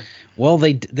out of here. Well,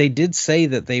 they did say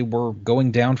that they were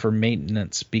going down for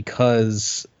maintenance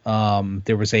because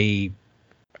there was a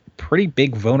pretty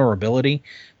big vulnerability.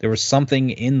 There was something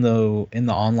in the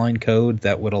online code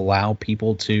that would allow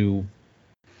people to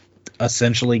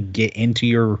essentially get into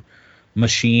your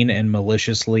machine and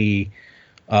maliciously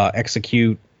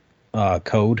execute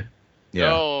code. Yeah.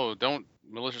 No, don't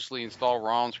maliciously install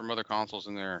ROMs from other consoles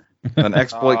in there. An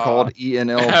exploit called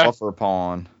ENL Buffer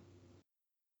Pawn.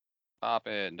 Stop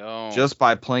it. No. Just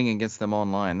by playing against them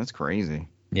online. That's crazy.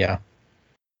 Yeah.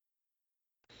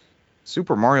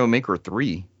 Super Mario Maker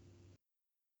 3.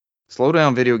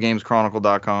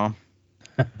 SlowdownVideoGamesChronicle.com.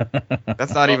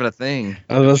 That's not even a thing.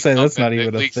 I was going to say, that's not They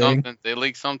even a leaked thing. something. They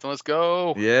leaked something. Let's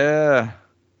go. Yeah.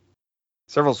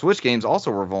 Several Switch games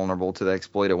also were vulnerable to the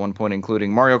exploit at one point,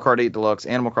 including Mario Kart 8 Deluxe,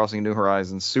 Animal Crossing New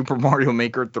Horizons, Super Mario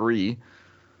Maker 3.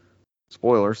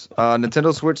 Spoilers.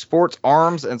 Nintendo Switch Sports,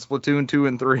 ARMS, and Splatoon 2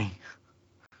 and 3.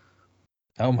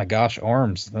 Oh my gosh,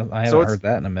 ARMS. I haven't heard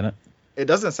that in a minute. It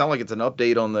doesn't sound like it's an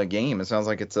update on the game. It sounds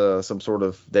like it's some sort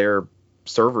of their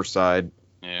server side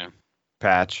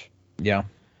patch. Yeah.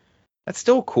 That's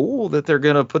still cool that they're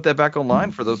going to put that back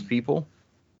online for those people.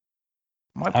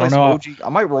 I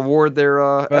might reward their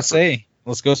Let's say,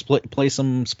 let's go play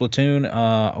some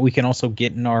Splatoon. We can also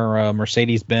get in our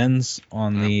Mercedes-Benz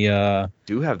on the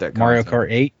do have that Mario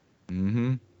Kart 8.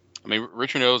 Mm-hmm. I mean,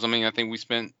 Richard knows. I mean, I think we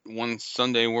spent one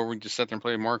Sunday where we just sat there and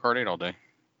played Mario Kart 8 all day.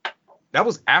 That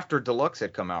was after Deluxe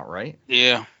had come out, right?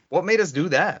 Yeah. What made us do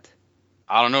that?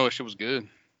 I don't know. That shit was good.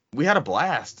 We had a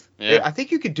blast. Yeah. I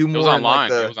think you could do more. It was online.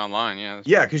 It was online. Yeah.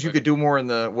 Yeah, because you could do more in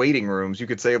the waiting rooms. You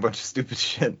could say a bunch of stupid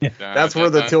shit. That's where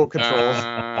the tilt controls.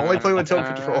 Only play with tilt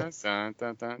controls. That's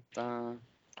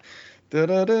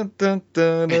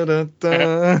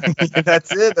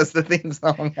it. That's the theme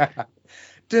song. I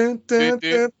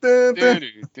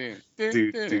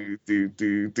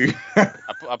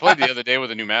played the other day with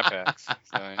the new map packs. So,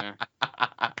 yeah.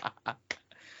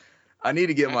 I need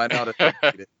to get mine out.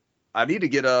 I need to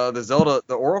get the Zelda,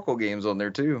 the Oracle games on there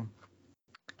too.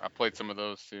 I played some of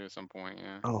those too at some point.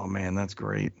 Yeah. Oh man, that's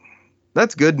great.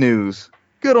 That's good news.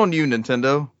 Good on you,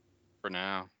 Nintendo. For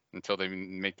now, until they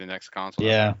make the next console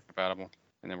compatible,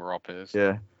 and then we're all pissed.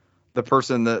 Yeah. The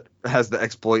person that has the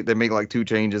exploit, they make like 2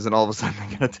 changes, and all of a sudden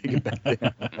they're gonna take it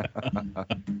back.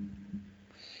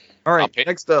 All right,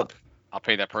 next up. I'll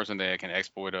pay that person that can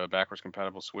exploit a backwards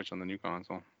compatible Switch on the new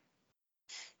console.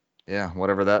 Yeah,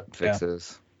 whatever that fix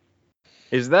is.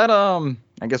 Is that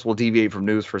I guess we'll deviate from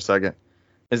news for a second.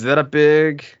 Is that a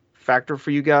big factor for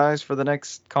you guys for the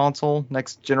next console,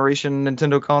 next generation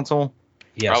Nintendo console?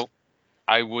 Yes.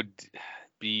 I would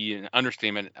be an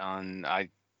understatement on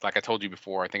like I told you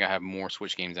before, I think I have more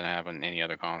Switch games than I have on any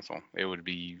other console. It would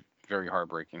be very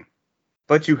heartbreaking.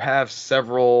 But you have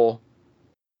several.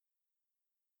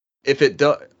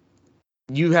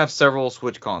 You have several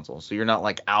Switch consoles, so you're not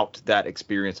like out that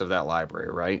experience of that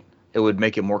library, right? It would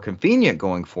make it more convenient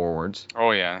going forwards.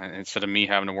 Oh yeah, instead of me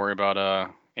having to worry about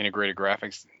integrated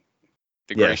graphics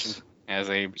degradation as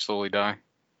they slowly die.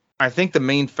 I think the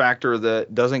main factor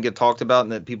that doesn't get talked about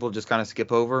and that people just kind of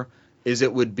skip over is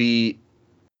it would be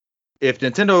if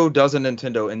Nintendo does a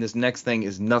Nintendo and this next thing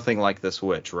is nothing like the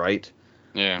Switch, right?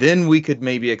 Yeah. Then we could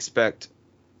maybe expect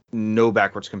no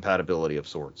backwards compatibility of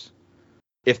sorts.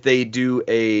 If they do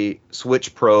a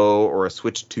Switch Pro or a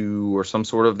Switch 2 or some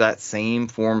sort of that same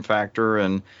form factor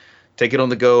and take it on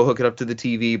the go, hook it up to the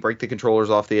TV, break the controllers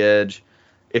off the edge.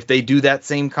 If they do that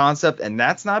same concept and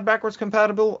that's not backwards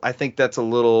compatible, I think that's a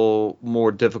little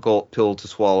more difficult pill to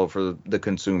swallow for the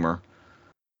consumer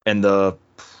and the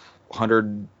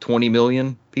 120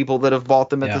 million people that have bought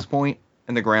them at this point,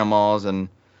 and the grandmas, and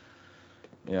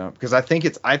because I think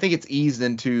it's eased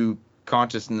into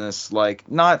consciousness, like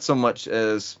not so much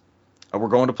as we're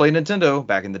going to play Nintendo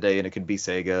back in the day, and it could be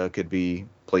Sega, it could be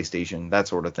PlayStation, that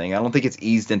sort of thing. I don't think it's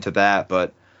eased into that,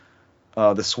 but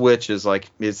the Switch is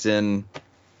like, it's in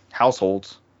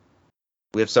households.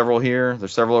 We have several here.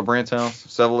 There's several at Brant's house,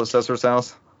 several at Cesar's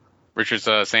house. Richard's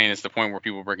saying it's the point where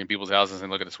people break in people's houses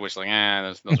and look at the Switch like,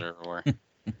 those are everywhere.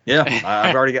 Yeah,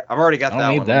 I've already got I don't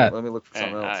that need one. that. Let me look for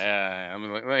something else. I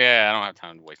don't have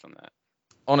time to waste on that.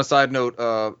 On a side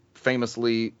note,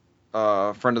 famously,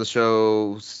 friend of the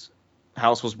show's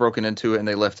house was broken into, and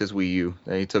they left his Wii U.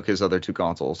 They took his other 2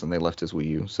 consoles, and they left his Wii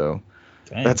U. So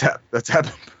Dang. that's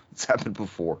happened. It's happened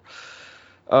before.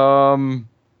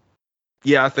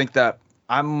 Yeah, I think that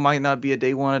I might not be a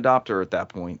day one adopter at that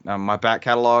point. My back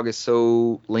catalog is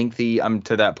so lengthy. I'm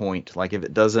to that point. Like, if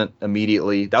it doesn't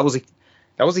immediately, that was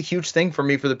a huge thing for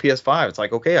me for the PS5. It's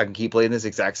like, okay, I can keep playing this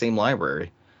exact same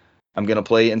library. I'm going to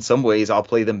play, in some ways, I'll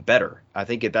play them better. I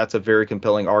think that's a very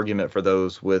compelling argument for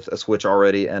those with a Switch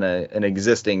already and an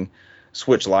existing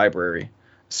Switch library.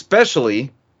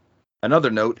 Especially, another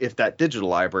note, if that digital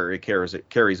library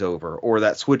carries over, or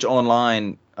that Switch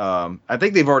Online, I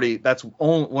think that's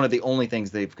one of the only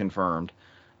things they've confirmed,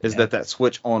 is that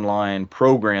Switch Online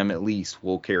program at least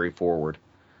will carry forward.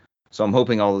 So I'm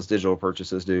hoping all those digital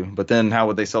purchases do. But then how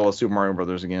would they sell a Super Mario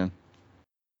Brothers again?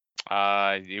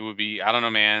 It would be, I don't know,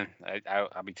 man.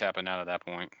 I'll be tapping out at that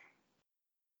point.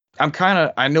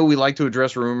 I know we like to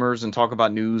address rumors and talk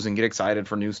about news and get excited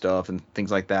for new stuff and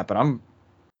things like that, but I'm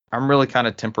really kind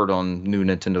of tempered on new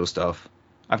Nintendo stuff.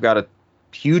 I've got a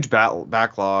huge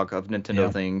backlog of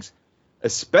Nintendo things,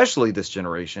 especially this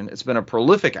generation. It's been a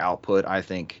prolific output, I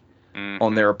think,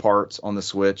 on their parts on the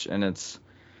Switch, and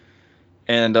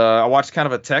I watched kind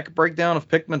of a tech breakdown of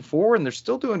Pikmin 4, and they're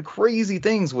still doing crazy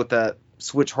things with that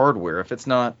Switch hardware. If it's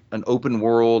not an open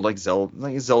world like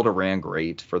Zelda ran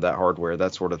great for that hardware,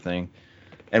 that sort of thing.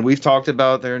 And we've talked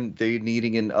about they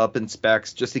needing an up in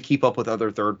specs just to keep up with other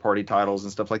third-party titles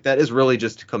and stuff like that. Is really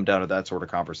just to come down to that sort of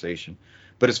conversation.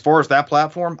 But as far as that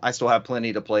platform, I still have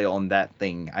plenty to play on that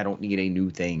thing. I don't need a new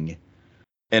thing.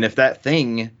 And if that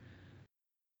thing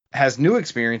has new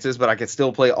experiences, but I could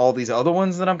still play all these other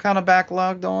ones that I'm kind of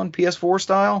backlogged on PS4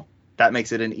 style, that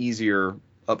makes it an easier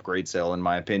upgrade sale, in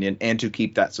my opinion, and to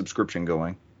keep that subscription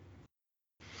going.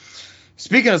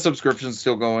 Speaking of subscriptions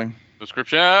still going.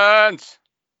 Subscriptions!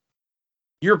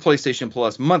 Your PlayStation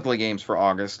Plus monthly games for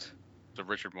August. It's a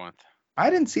Richard month. I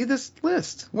didn't see this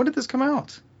list. When did this come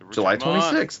out? July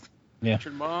 26th. Yeah.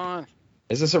 Richard month.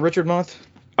 Is this a Richard month?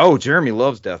 Oh, Jeremy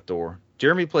loves Death's Door.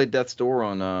 Jeremy played Death's Door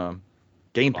on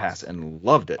Game Pass and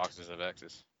loved it. Boxes of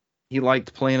X's. He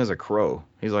liked playing as a crow.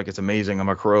 He's like, it's amazing. I'm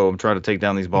a crow. I'm trying to take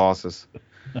down these bosses.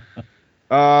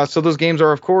 So those games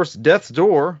are, of course, Death's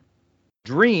Door,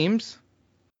 Dreams,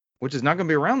 which is not going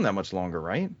to be around that much longer,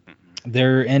 right?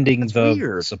 They're ending the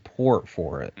weird. support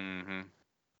for it. Mm-hmm.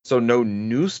 So no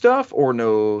new stuff or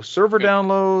no server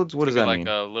downloads? What does that mean? Like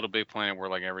a Little Big Planet where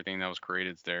like everything that was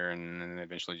created is there and then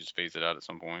eventually just phase it out at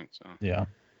some point. So Yeah.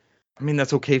 I mean,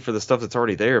 that's okay for the stuff that's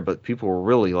already there, but people were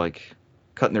really like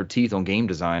cutting their teeth on game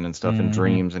design and stuff in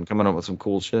Dreams and coming up with some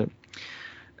cool shit.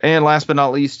 And last but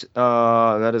not least,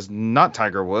 that is not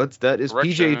Tiger Woods. That is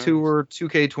PGA Tour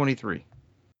 2K23.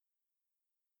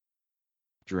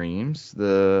 Dreams.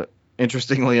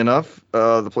 Interestingly enough,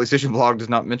 the PlayStation blog does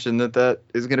not mention that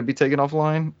is going to be taken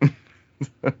offline.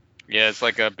 Yeah, it's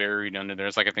like buried under there.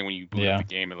 It's like a thing when you boot up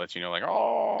the game, it lets you know, like,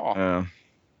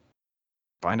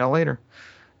 find out later.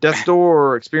 Death's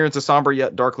Door, experience a somber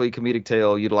yet darkly comedic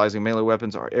tale utilizing melee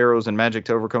weapons, arrows, and magic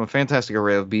to overcome a fantastic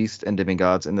array of beasts and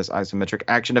demigods in this isometric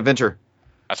action adventure.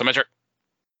 Action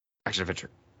adventure.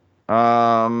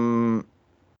 PGA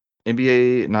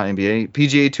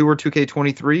Tour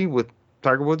 2K23 with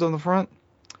Tiger Woods on the front.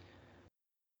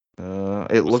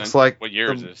 It looks like. What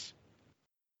year is this?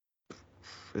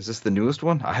 Is this the newest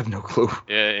one? I have no clue.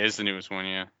 Yeah, it is the newest one,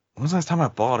 yeah. When was the last time I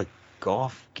bought a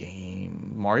golf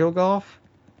game? Mario Golf?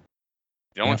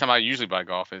 The only time I usually buy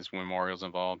golf is when Mario's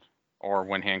involved or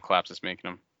when Hand Claps is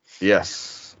making them.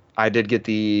 Yes. I did get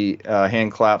the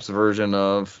Hand Claps version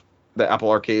of the Apple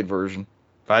Arcade version.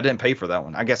 But I didn't pay for that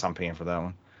one. I guess I'm paying for that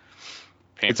one.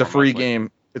 It's a free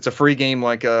game. It's a free game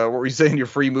like, what were you saying, your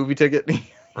free movie ticket?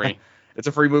 Free. It's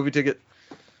a free movie ticket.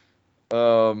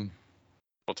 Quotation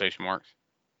marks.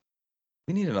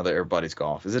 We need another Everybody's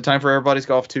Golf. Is it time for Everybody's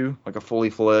Golf 2? Like a fully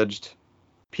fledged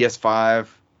PS5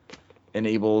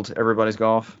 enabled Everybody's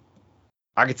Golf?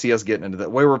 I could see us getting into that. The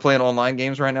way we're playing online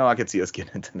games right now, I could see us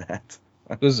getting into that.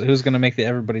 Who's going to make the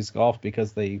Everybody's Golf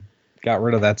because they got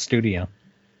rid of that studio?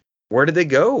 Where did they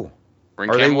go?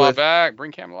 Bring Camelot back.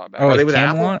 Bring Camelot back. Oh, are they with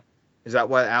Camelot? Apple? Is that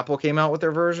why Apple came out with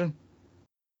their version?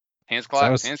 Hands So I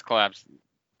claps. was-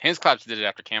 Hands claps did it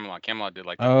after Camelot. Camelot did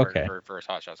like the Oh, very, okay. very first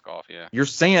Hot Shots Golf. Yeah. You're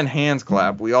saying hands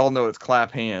clap. We all know it's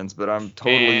clap hands, but I'm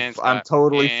totally Hands I'm clap.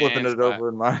 totally Hands flipping it clap. over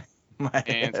in my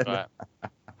Hands head. clap.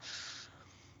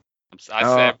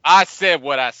 Uh, I said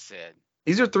what I said.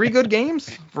 These are 3 good games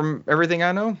from everything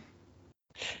I know.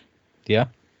 Yeah.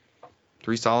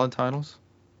 3 solid titles.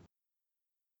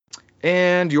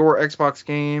 And your Xbox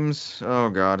games.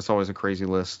 Oh god, it's always a crazy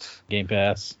list. Game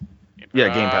Pass. Yeah,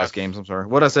 Game Pass games. I'm sorry.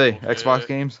 What'd I say? Bullshit. Xbox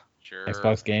games. Sure.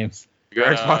 Xbox games. You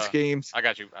Your got, Xbox games. I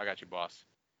got you, boss.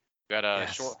 You got a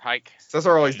Yes. short hike.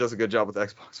 Cesar always does a good job with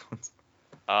Xbox ones.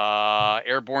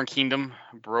 Airborne Kingdom,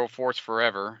 Broforce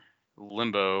Forever,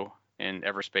 Limbo, and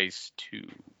Everspace 2.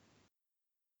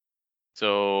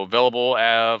 So available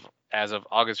as of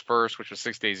August 1st, which was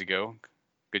 6 days ago.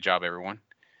 Good job, everyone.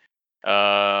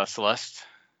 Celeste,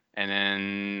 and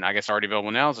then I guess already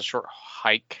available now is a short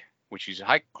hike, which you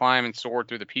hike, climb, and soar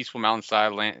through the peaceful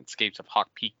mountainside landscapes of Hawk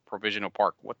Peak Provisional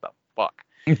Park. What the fuck?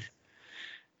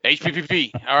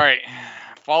 HPPP. All right.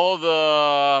 Follow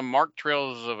the marked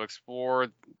trails of explore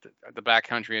the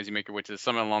backcountry as you make your way to the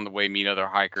summit. Along the way, meet other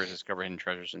hikers, discover hidden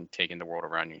treasures, and take in the world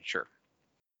around you. Sure.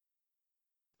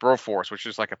 Broforce, which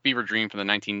is like a fever dream from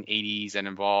the 1980s and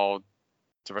involved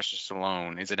Sylvester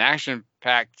Stallone. It's an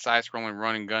action-packed, side-scrolling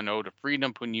run-and-gun ode to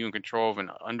freedom, putting you in control of an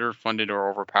underfunded or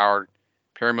overpowered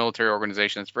paramilitary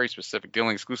organization that's very specific,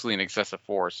 dealing exclusively in excessive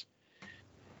force.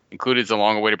 Included is the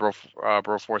long-awaited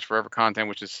Broforce Forever content,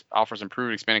 which offers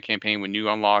improved, expanded campaign with new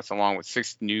unlocks, along with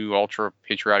 6 new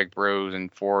ultra-patriotic bros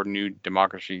and 4 new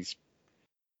democracies.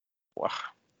 Wow.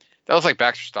 That was like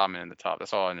Baxter Stockman in the top.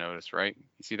 That's all I noticed, right?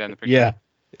 You see that in the picture? Yeah.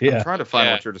 Yeah. I'm trying to find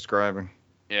Yeah. what you're describing.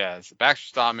 Yeah, it's Baxter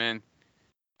Stockman.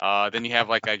 Then you have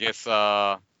like I guess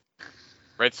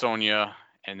Red Sonja,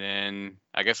 and then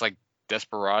I guess like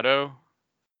Desperado.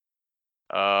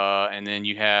 And then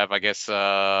you have I guess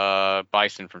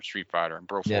Bison from Street Fighter,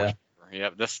 Broforce. Yeah.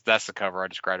 Yep, that's the cover. I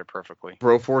described it perfectly.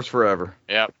 Broforce Forever.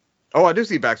 Yep, Oh, I do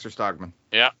see Baxter Stockman.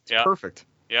 yep, yep, Perfect.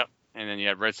 yep. And then you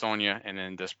have Red Sonja, and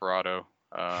then Desperado.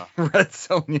 Red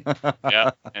Sonja.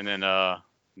 Yep, and then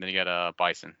you got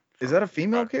Bison. Is that a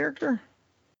female character?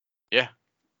 Yeah.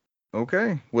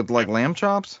 Okay. With like lamb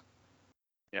chops?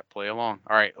 Yep, play along.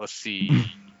 All right, let's see.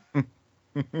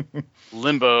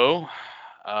 Limbo.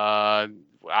 I'm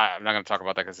not going to talk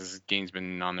about that because this game's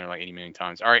been on there like 80 million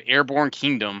times. All right, Airborne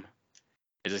Kingdom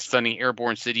is a stunning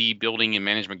airborne city building and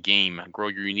management game. Grow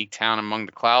your unique town among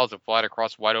the clouds and fly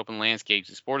across wide open landscapes.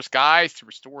 Explore the skies to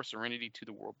restore serenity to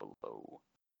the world below.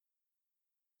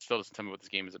 Still doesn't tell me what this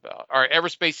game is about. All right,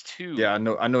 Everspace 2. Yeah,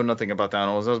 I know nothing about that.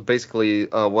 That was basically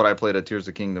what I played at Tears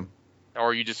of Kingdom.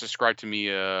 Or you just described to me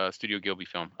a Studio Gilby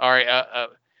film. All right,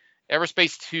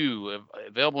 Everspace 2,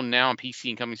 available now on PC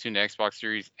and coming soon to Xbox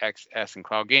Series X, S, and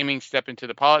Cloud Gaming. Step into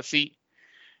the pilot seat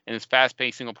in this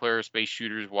fast-paced single-player space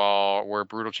shooters where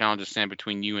brutal challenges stand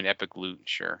between you and epic loot.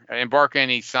 Sure. Embark on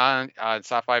a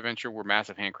sci-fi adventure where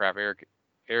massive handcraft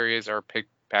areas are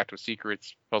packed with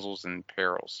secrets, puzzles, and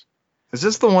perils. Is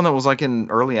this the one that was like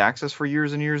in early access for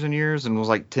years and years and years and was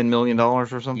like $10 million or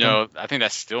something? No, I think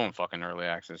that's still in fucking early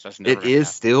access. That's never It is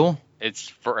still? It's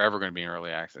forever going to be in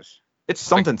early access. It's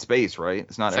something space, right?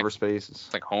 It's not it's like- Everspace.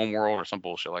 It's like Homeworld or some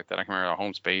bullshit like that. I can't remember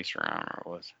Home Space or I don't know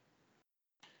what it was.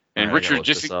 And All right, I gotta Richard, look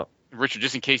this up.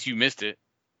 just in case you missed it,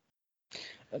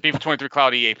 FIFA 23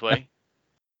 Cloud EA Play.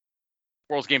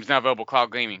 World's Game is now available cloud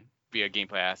gaming via Game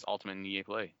Pass Ultimate and EA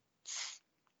Play.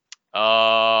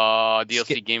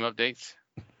 DLC game updates.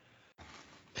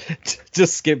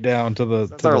 Just skip down to the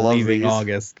loves leaving these.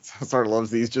 August. Star loves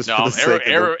these just No, for the sake of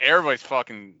it. everybody's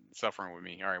fucking suffering with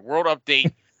me. All right, World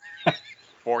Update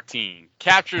 14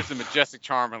 captures the majestic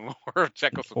charm and lore of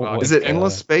Czechoslovakia. Oh, Is it Yeah.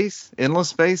 Endless Space? Endless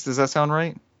Space? Does that sound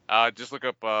right? Just look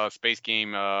up Space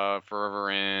Game Forever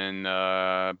in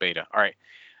beta. All right.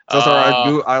 So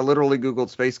sorry, I literally Googled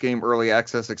Space Game Early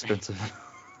Access Expensive.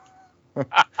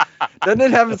 Doesn't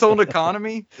it have its own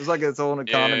economy? It's like its own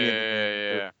economy.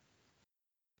 Yeah.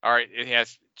 All right, it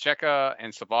has Czechia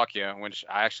and Slovakia, which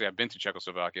I've been to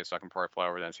Czechoslovakia, so I can probably fly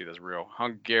over there and see that's real.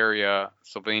 Hungary,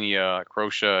 Slovenia,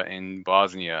 Croatia, and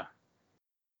Bosnia.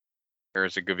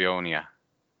 Herzegovina.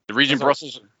 The region That's all-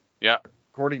 Brussels. Yeah.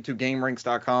 According to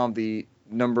GameRanks.com, the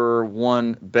number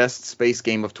 1 best space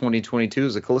game of 2022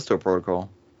 is the Callisto Protocol.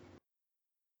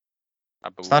 I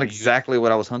believe It's not exactly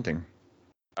what I was hunting.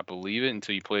 I believe it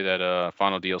until you play that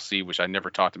final DLC, which I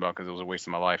never talked about because it was a waste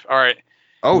of my life. All right.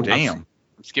 Oh damn!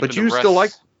 I'm skipping But the you rest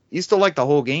still like the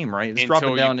whole game, right? It's until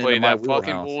dropping down you play into my that fucking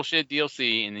wheelhouse. bullshit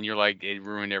DLC, and then you're like, it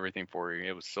ruined everything for you.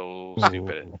 It was so Ooh.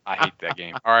 stupid. I hate that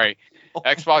game. All right.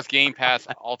 Xbox Game Pass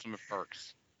Ultimate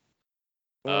Perks.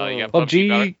 You got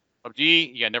PUBG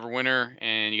PUBG, you got Neverwinter,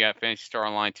 and you got Phantasy Star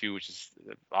Online 2, which is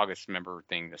the August member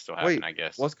thing that still happened, Wait, I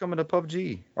guess. what's coming to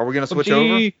PUBG? Are we gonna switch over?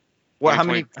 PUBG. What? How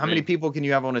many 2023. people can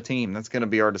you have on a team? That's gonna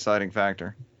be our deciding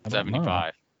factor. I don't know.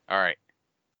 75. All right.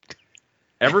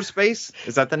 Everspace?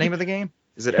 Is that the name of the game?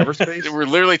 Is it Everspace? We're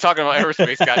literally talking about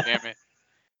Everspace, goddammit.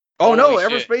 Oh no, Holy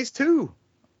shit. Everspace 2.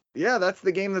 Yeah, that's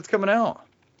the game that's coming out.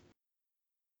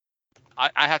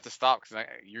 I have to stop because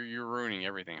you're ruining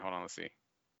everything. Hold on, let's see.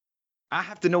 I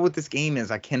have to know what this game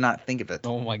is. I cannot think of it.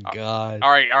 Oh my god.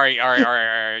 All right.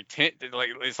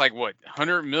 It's like what?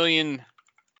 $100 million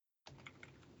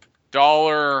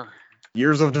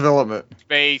Years of development.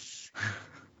 space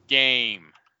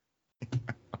game.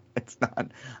 It's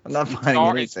not. I'm not finding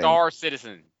anything. Star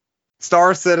Citizen.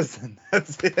 Star Citizen.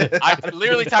 That's it. I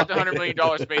literally typed $100 million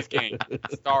space game.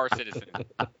 Star Citizen.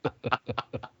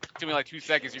 Took me like 2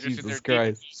 seconds. You're just Jesus sitting there.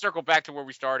 Christ. You circle back to where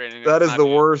we started. And That it's is not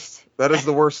the it. worst. That is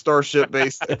the worst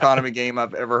Starship-based economy game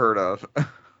I've ever heard of.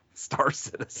 Star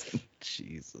Citizen.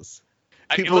 Jesus.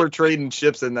 People are trading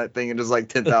ships in that thing and just like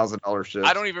 $10,000 ships.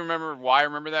 I don't even remember why I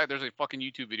remember that. There's a fucking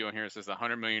YouTube video in here that says the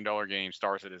 $100 million game,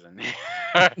 Star Citizen.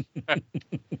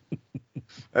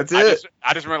 That's it.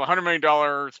 I just remember $100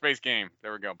 million space game.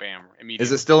 There we go. Bam. Immediately.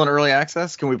 Is it still in early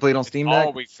access? Can we play it on Steam Deck?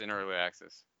 Always in early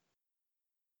access.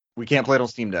 We can't play it on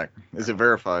Steam Deck. Is it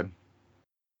verified?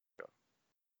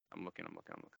 I'm looking.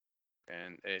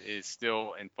 And it is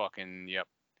still in fucking, yep.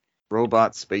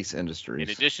 Robot Space Industries.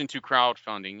 In addition to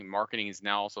crowdfunding, marketing is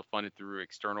now also funded through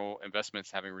external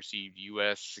investments, having received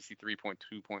US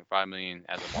 $63.2.5 million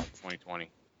as of March 2020.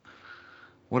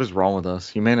 What is wrong with us?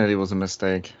 Humanity was a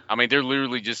mistake. I mean, they're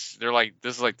literally they're like,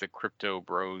 this is like the crypto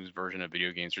bros version of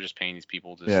video games. They're just paying these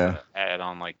people to add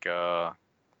on like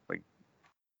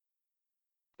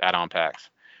add-on packs.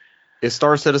 Is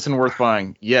Star Citizen worth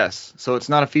buying? Yes. So it's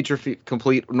not a feature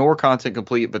complete nor content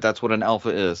complete, but that's what an alpha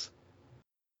is.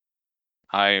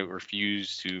 I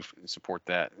refuse to support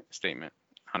that statement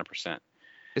 100%.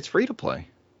 It's free to play.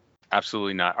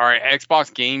 Absolutely not. All right,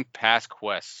 Xbox Game Pass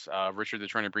quests. Richard, they're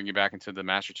trying to bring you back into the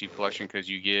Master Chief Collection because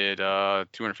you get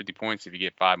 250 points if you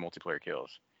get 5 multiplayer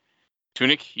kills.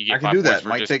 Tunic, you get 5 I can do points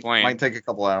that. for just playing. Might take a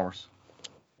couple hours.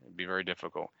 It'd be very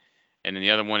difficult. And then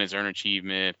the other one is earn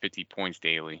achievement, 50 points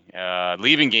daily.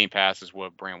 Leaving Game Pass is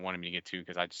what Brant wanted me to get to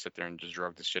because I just sit there and just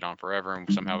drug this shit on forever,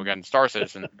 and somehow we got in Star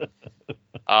Citizen.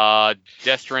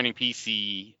 Death Stranding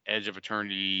PC, Edge of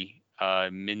Eternity,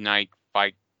 Midnight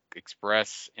Fight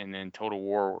Express, and then Total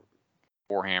War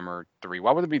Warhammer 3.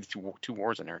 Why would there be two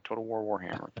wars in there? Total War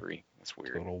Warhammer 3. That's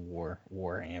weird. Total War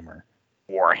Warhammer.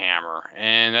 Warhammer.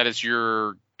 And that is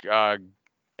your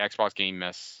Xbox Game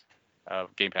Pass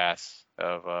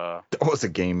of That was a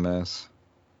game mess.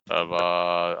 of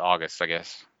August, I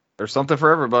guess. There's something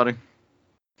for everybody.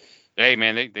 Hey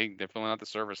man, they're filling out the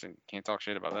service and can't talk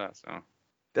shit about that. So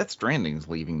Death Stranding's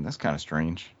leaving. That's kind of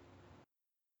strange.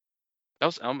 that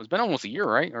was it's been almost a year,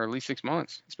 right? Or at least 6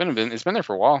 months. It's been there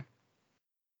for a while.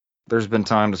 There's been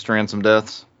time to strand some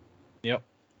deaths. Yep.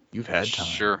 You've had time.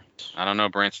 Sure. I don't know.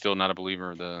 Brant's still not a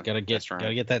believer of the Gotta Death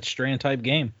Stranding. get that Strand type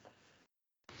game.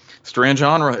 Strand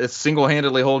genre. It's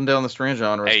single-handedly holding down the Strand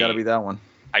genre. It's Hey. got to be that one.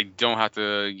 I don't have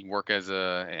to work as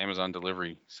a Amazon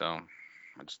delivery, so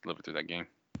I just live it through that game.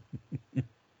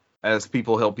 As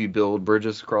people help you build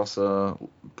bridges across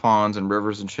ponds and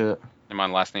rivers and shit. And my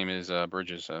last name is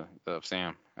Bridges of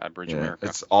Sam at Bridge Yeah, America.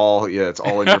 it's all in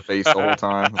your face the whole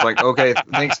time. It's like, okay,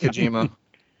 thanks, Kojima.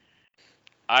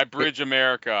 I Bridge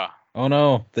America. Oh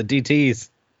no, the DTs.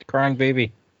 Crying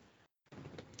baby.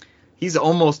 He's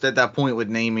almost at that point with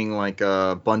naming like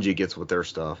Bungie gets with their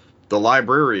stuff. The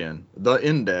Librarian, the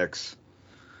Index.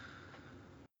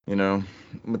 You know,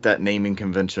 with that naming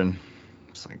convention.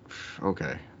 It's like,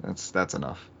 okay, that's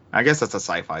enough. I guess that's a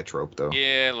sci-fi trope though.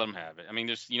 Yeah, let them have it. I mean,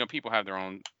 there's people have their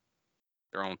own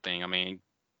thing. I mean,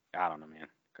 I don't know, man.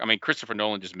 I mean, Christopher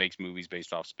Nolan just makes movies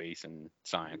based off space and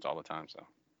science all the time, so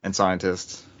And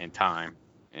scientists. and time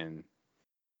and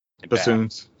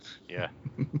Bassoons. Yeah.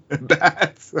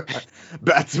 Bats.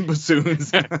 Bats and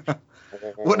bassoons.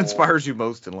 What inspires you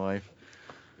most in life?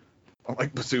 I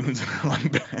like bassoons and I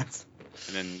like bats.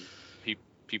 And then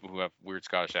people who have weird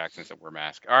Scottish accents that wear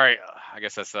masks. All right, I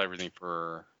guess that's everything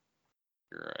for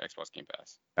your Xbox Game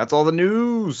Pass. That's all the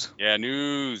news. Yeah,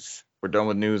 news. We're done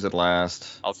with news at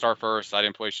last. I'll start first. I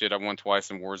didn't play shit. I won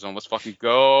twice in Warzone. Let's fucking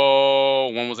go.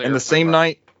 One was And the same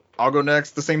night, I'll go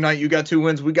next. The same night you got 2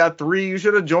 wins, we got 3. You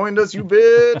should have joined us, you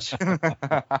bitch.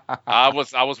 I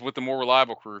was with the more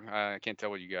reliable crew. I can't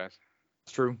tell with you guys.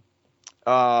 It's true.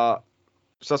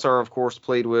 Cesar, of course,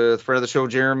 played with friend of the show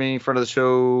Jeremy, friend of the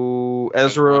show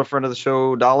Ezra, friend of the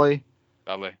show Dolly.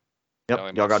 Dale. Yep,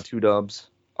 Dale y'all got Mas. 2 dubs.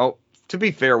 Oh, To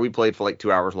be fair, we played for like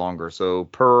 2 hours longer, so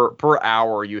per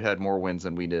hour you had more wins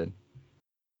than we did.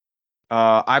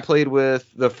 I played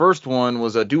with the first one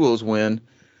was a duos win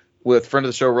with friend of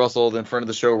the show Russell, then friend of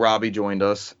the show Robbie joined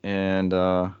us, and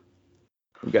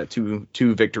we got two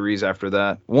victories after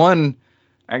that. One,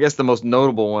 I guess the most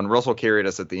notable one, Russell carried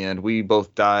us at the end. We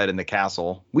both died in the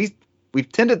castle. We've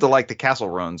tended to like the castle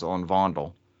runs on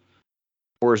Vondel,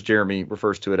 or as Jeremy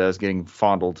refers to it as getting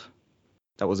fondled.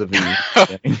 That was a V.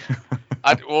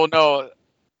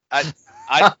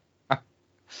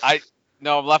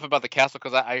 No, I'm laughing about the castle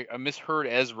because I misheard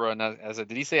Ezra and I said,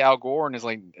 did he say Al Gore? And it's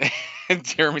like, and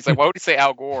Jeremy's like, why would he say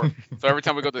Al Gore? So every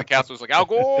time we go to the castle, it's like Al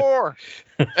Gore.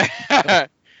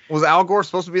 Was Al Gore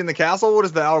supposed to be in the castle? What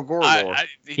is the Al Gore lore?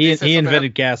 He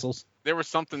invented castles. There was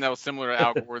something that was similar to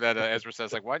Al Gore that Ezra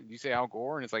says, like, what? Did you say Al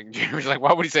Gore? And it's like, Jeremy's like,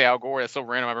 why would he say Al Gore? That's so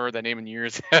random. I've never heard that name in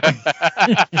years.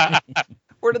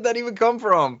 Where did that even come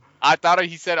from? I thought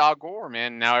he said Al Gore,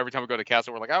 man. Now every time we go to the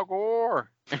castle, we're like, Al Gore.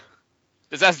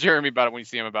 Just ask Jeremy about it when you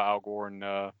see him about Al Gore and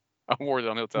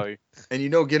Warzone. He'll tell you.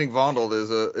 And getting Vondel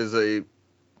is a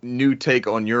new take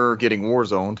on your getting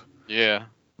Warzoned. Yeah.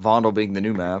 Vondel being the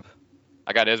new map.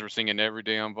 I got Ezra singing every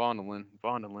day on Vondelin.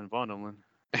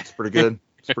 It's pretty good.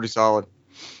 It's pretty solid.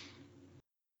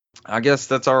 I guess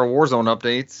that's our Warzone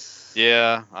updates.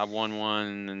 Yeah, I won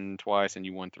one and twice, and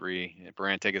you won 3.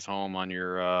 Brant, take us home on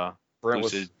your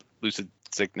lucid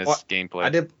sickness gameplay.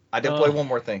 I did play one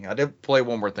more thing. And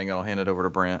I'll hand it over to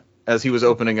Brant as he was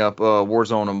opening up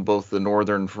Warzone on both the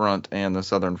northern front and the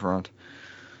southern front.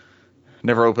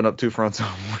 Never open up 2 fronts on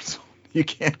Warzone. You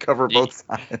can't cover both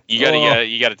sides. You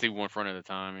gotta do one front at a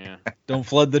time. Yeah. Don't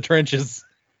flood the trenches.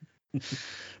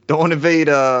 Don't invade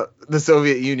the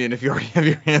Soviet Union if you already have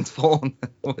your hands full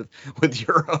with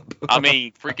Europe. I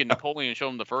mean, freaking Napoleon showed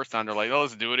them the first time. They're like, oh,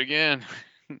 let's do it again.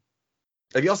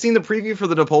 Have y'all seen the preview for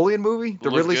the Napoleon movie? The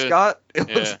Ridley Scott?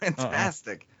 It looks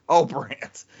fantastic. Oh,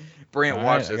 Brant,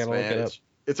 watch this, man.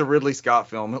 It's a Ridley Scott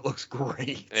film. It looks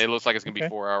great. It looks like it's going to be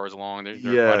 4 hours long. They're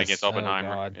fighting against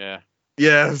Oppenheimer. Yeah.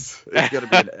 Yes. It's going to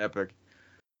be an epic.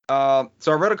 So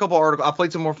I read a couple articles. I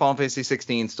played some more Final Fantasy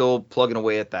 16, still plugging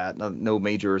away at that. No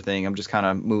major thing. I'm just kind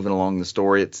of moving along the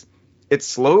story. It's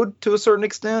slowed to a certain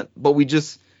extent, but we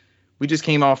just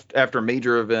came off after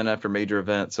major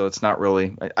event, so it's not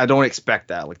really. I don't expect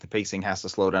that. Like the pacing has to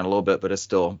slow down a little bit, but it's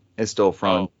still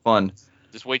fun.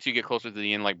 Just wait till you get closer to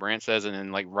the end, like Brant says, and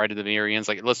then like right at the very end, it's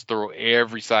like let's throw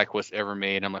every side quest ever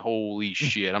made. I'm like, holy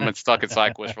shit, I'm stuck at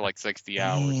side quest for like 60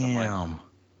 hours. Damn.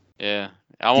 Yeah,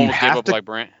 I almost gave up like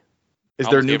Brant. Is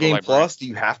there New Game Plus? Do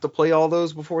you have to play all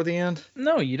those before the end?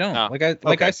 No, you don't. No.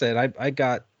 Like I said, I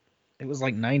got it was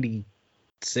like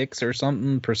 96 or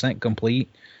something % complete.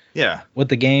 Yeah. With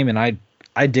the game, and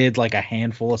I did like a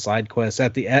handful of side quests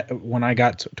when I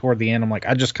got toward the end. I'm like,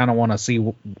 I just kind of want to see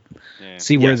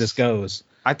where this goes.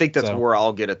 I think that's where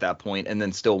I'll get at that point, and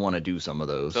then still want to do some of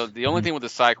those. So the only thing with the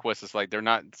side quests is like they're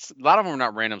not. A lot of them are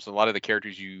not random. So a lot of the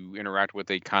characters you interact with,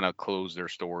 they kind of close their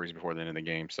stories before the end of the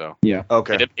game. So yeah,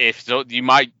 okay. If so, you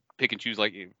might pick and choose.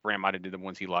 Like Brant might have did the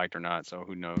ones he liked or not. So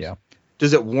who knows? Yeah.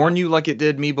 Does it warn you like it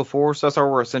did me before, Cesar,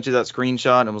 where I sent you that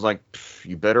screenshot and was like,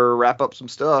 you better wrap up some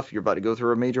stuff. You're about to go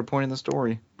through a major point in the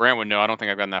story. Brant would know. I don't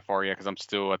think I've gotten that far yet because I'm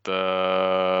still at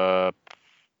the.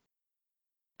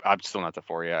 I'm still not that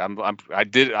far yet.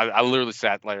 I literally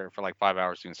sat there for like 5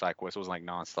 hours doing side quests. It was like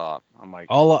nonstop. I'm like.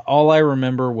 All I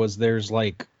remember was there's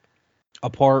like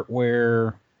a part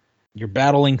where you're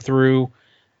battling through.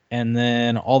 And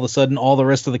then all of a sudden, all the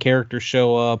rest of the characters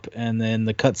show up, and then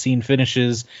the cutscene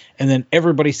finishes, and then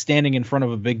everybody's standing in front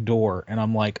of a big door. And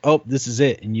I'm like, oh, this is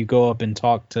it. And you go up and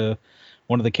talk to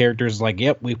one of the characters, like,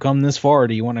 yep, we've come this far.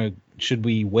 Should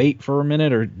we wait for a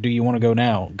minute, or do you want to go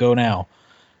now? Go now.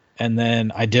 And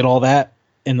then I did all that,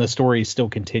 and the story still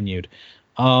continued.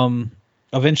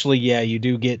 Eventually, yeah, you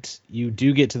do get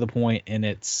to the point, and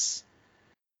it's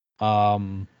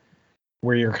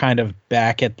where you're kind of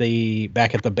back at the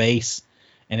base,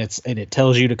 and it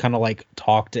tells you to kind of like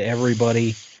talk to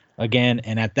everybody again.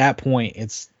 And at that point,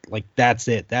 it's like that's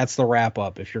it. That's the wrap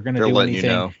up. If you're gonna do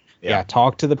anything,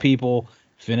 talk to the people,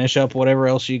 finish up whatever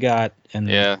else you got, and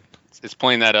it's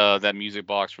playing that music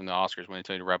box from the Oscars when they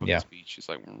tell you to wrap up the speech. It's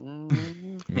like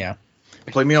yeah.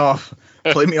 Play me off,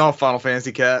 Final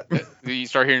Fantasy Cat. You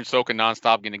start hearing Soka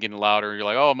nonstop, getting louder. You're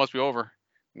like, oh, it must be over.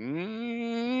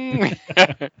 God,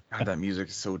 that music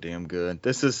is so damn good.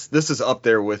 This is up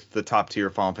there with the top tier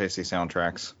Final Fantasy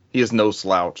soundtracks. He is no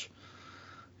slouch.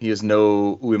 He is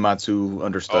no Uematsu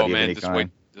understudy of any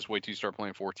kind. Just wait till you start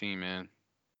playing 14, man.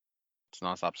 It's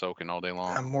nonstop soaking all day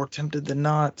long. I'm more tempted than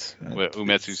not. With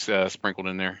Uematsu's sprinkled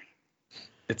in there.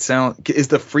 Is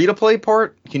the free to play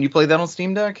part? Can you play that on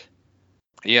Steam Deck?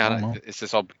 Yeah, it's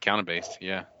just all counter based.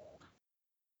 Yeah.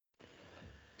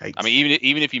 Yikes. I mean,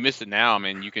 even if you missed it now, I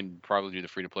mean, you can probably do the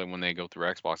free to play when they go through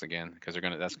Xbox again, because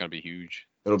that's gonna be huge.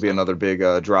 It'll be another big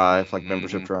drive, like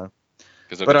membership drive.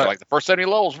 Because they'll get you like the first 70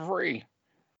 levels for free.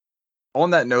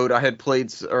 On that note, I had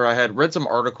read some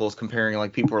articles comparing,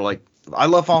 like, people were like, I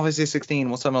love Final Fantasy 16.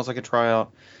 What's something else I could try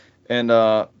out? And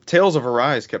Tales of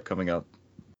Arise kept coming up.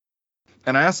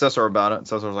 And I asked Cesar about it, and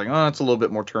Cesar was like, oh, it's a little bit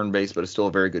more turn-based, but it's still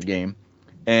a very good game.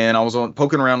 And I was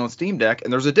poking around on Steam Deck,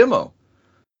 and there's a demo.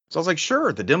 So I was like,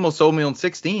 sure, the demo sold me on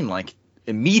 16, like,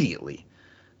 immediately.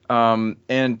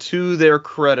 And to their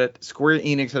credit, Square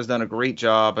Enix has done a great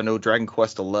job. I know Dragon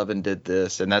Quest XI did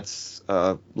this, and that's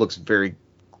looks very,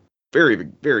 very,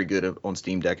 very good on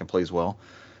Steam Deck and plays well.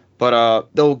 But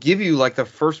they'll give you, like, the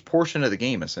first portion of the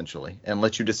game, essentially, and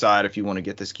let you decide if you want to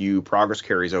get the SKU, progress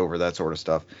carries over, that sort of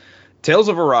stuff. Tales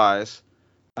of Arise,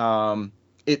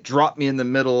 it dropped me in the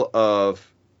middle of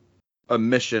a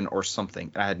mission or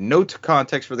something. I had no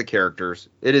context for the characters.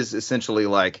 It is essentially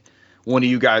like one of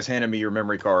you guys handed me your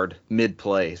memory card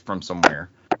mid-play from somewhere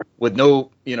with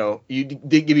no, you didn't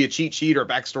give me a cheat sheet or a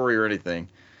backstory or anything.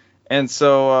 And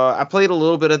so I played a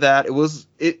little bit of that.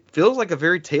 It feels like a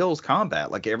very Tales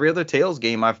combat. Like every other Tales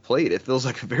game I've played, it feels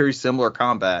like a very similar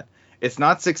combat. It's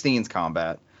not 16's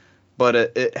combat, but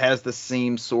it has the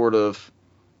same sort of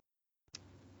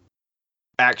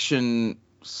action,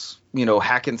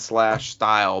 hack and slash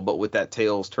style, but with that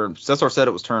Tales turn. Cesar said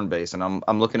it was turn based, and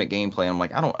I'm looking at gameplay, and I'm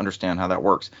like, I don't understand how that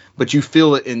works. But you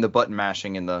feel it in the button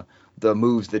mashing and the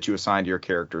moves that you assign to your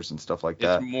characters and stuff like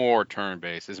that. It's more turn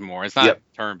based. It's not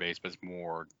turn based, but it's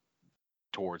more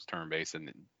towards turn based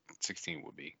than 16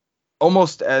 would be.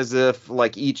 Almost as if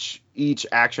like each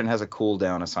action has a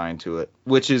cooldown assigned to it,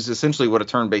 which is essentially what a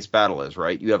turn-based battle is,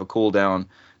 right? You have a cooldown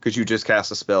because you just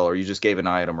cast a spell, or you just gave an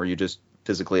item, or you just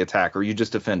physically attack, or you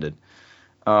just defended.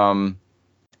 I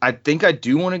think I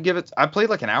do want to give it. I played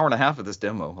like an hour and a half of this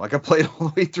demo. Like I played all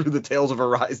the way through the Tales of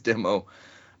Arise demo.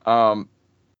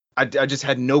 I just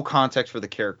had no context for the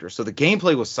character, so the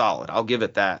gameplay was solid. I'll give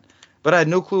it that, but I had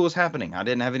no clue what was happening. I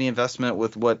didn't have any investment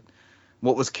with what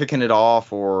was kicking it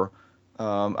off, or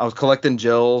I was collecting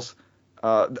gels.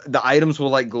 The items will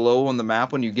like glow on the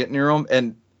map when you get near them,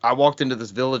 and I walked into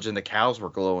this village and the cows were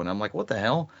glowing. I'm like, what the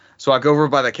hell? So I go over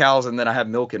by the cows, and then I have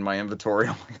milk in my inventory.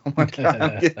 I'm like, oh my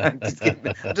god, I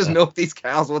just milk these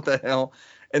cows. What the hell?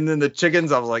 And then the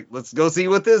chickens, I was like, let's go see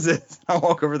what this is. I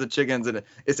walk over the chickens, and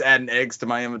it's adding eggs to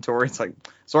my inventory. It's like,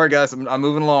 sorry guys, I'm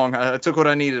moving along. I took what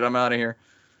I needed. I'm out of here.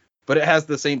 But it has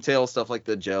the same tail stuff like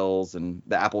the gels and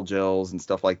the apple gels and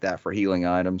stuff like that for healing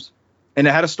items. And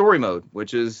it had a story mode,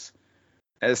 which is,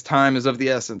 as time is of the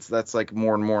essence, that's like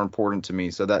more and more important to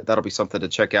me. So that'll be something to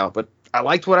check out. But I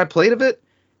liked what I played of it.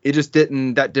 It just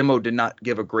that demo did not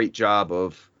give a great job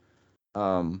of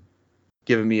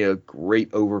giving me a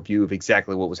great overview of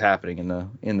exactly what was happening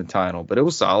in the title. But it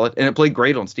was solid, and it played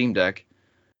great on Steam Deck.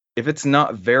 If it's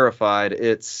not verified,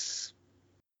 it's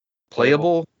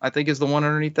playable, I think is the one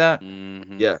underneath that.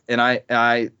 Mm-hmm. Yeah, and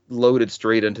I loaded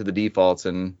straight into the defaults,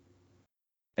 and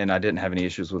I didn't have any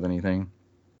issues with anything.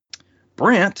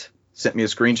 Brent sent me a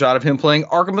screenshot of him playing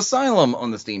Arkham Asylum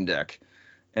on the Steam Deck.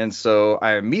 And so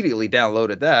I immediately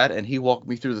downloaded that, and he walked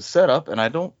me through the setup, and I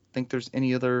don't think there's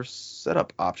any other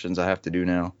setup options I have to do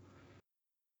now.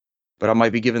 But I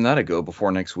might be giving that a go before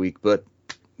next week. But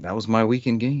that was my week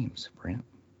in games, Brent.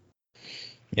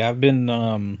 Yeah, I've been,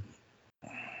 I don't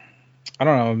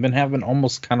know, I've been having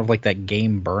almost kind of like that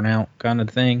game burnout kind of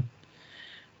thing,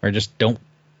 where I just don't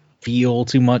feel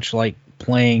too much like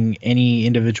playing any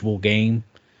individual game.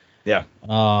 Yeah.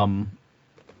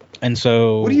 And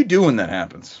so, what do you do when that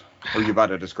happens? Or are you about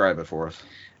to describe it for us?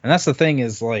 And that's the thing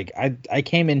is, like, I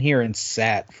came in here and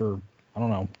sat for, I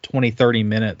don't know, 20, 30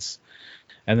 minutes,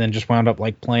 and then just wound up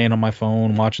like playing on my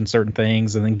phone, watching certain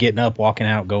things, and then getting up, walking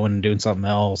out, going and doing something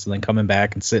else, and then coming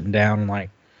back and sitting down and like,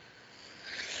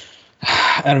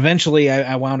 and eventually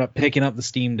I wound up picking up the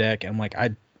Steam Deck, and I'm like,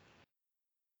 I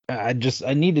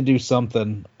need to do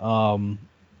something.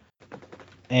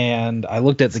 And I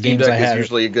looked at the Steam games Deck I had. Is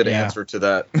usually a good answer to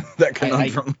that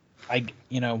conundrum. I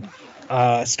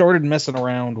started messing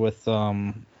around with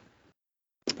I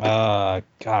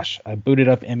booted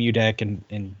up EmuDeck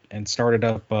and started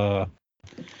up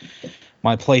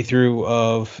my playthrough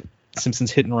of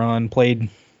Simpsons Hit and Run. Played, I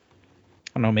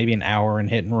don't know, maybe an hour in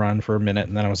Hit and Run for a minute,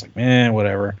 and then I was like,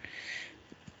 whatever.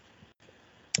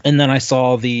 And then I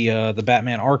saw the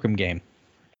Batman Arkham game.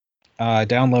 I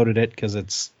downloaded it because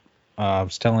it's, I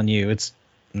was telling you, it's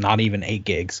not even 8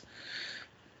 gigs.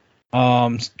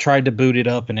 Tried to boot it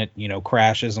up and it,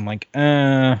 crashes. I'm like,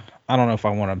 I don't know if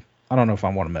I want to I don't know if I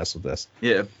want to mess with this.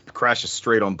 Yeah, it crashes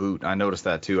straight on boot. I noticed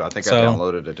that too. I think I So,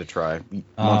 downloaded it to try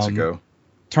months ago.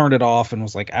 Turned it off and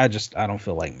was like, I don't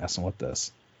feel like messing with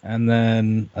this. And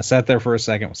then I sat there for a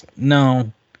second, was like,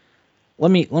 no, let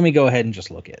me go ahead and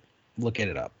just look it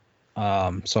up.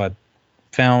 So I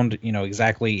found,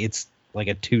 exactly, it's like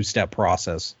a 2-step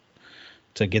process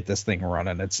to get this thing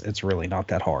running. It's really not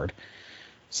that hard.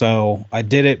 So I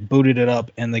did it, booted it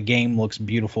up, and the game looks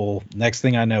beautiful. Next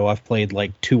thing I know, I've played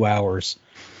like 2 hours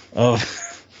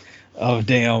of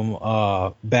damn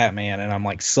Batman, and I'm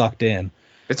like sucked in.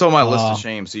 It's on my list of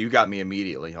shame, so you got me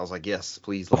immediately. I was like, yes,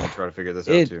 please let me try to figure this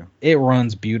out too. It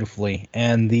runs beautifully,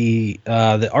 and the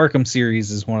Arkham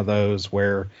series is one of those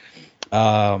where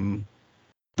the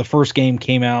first game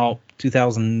came out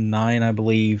 2009, I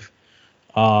believe.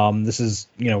 This is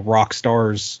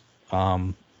Rockstar's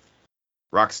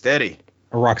Rocksteady.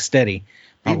 Or Rocksteady.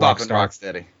 Bebop and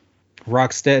Rocksteady.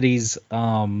 Rocksteady's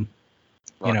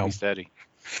Steady.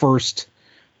 first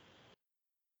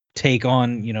take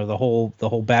on the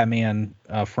whole Batman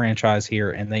franchise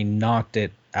here, and they knocked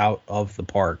it out of the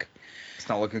park. It's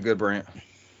not looking good, Brant.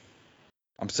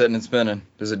 I'm sitting and spinning.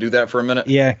 Does it do that for a minute?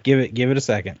 Yeah, give it a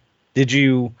second. Did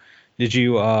you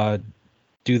do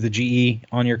the GE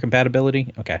on your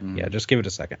compatibility? Okay, yeah, just give it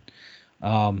a second.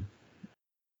 Making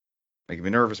me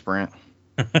nervous, Brant.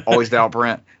 Always doubt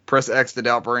Brant. Press X to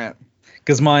doubt Brant.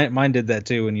 Because mine did that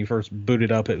too. When you first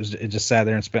booted up, it just sat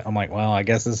there and spent. I'm like, well, I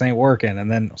guess this ain't working.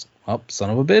 And then, oh, son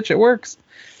of a bitch, it works.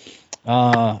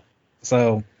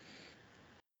 So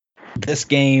this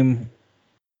game,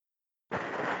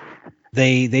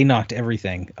 they knocked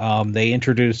everything. They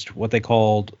introduced what they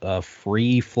called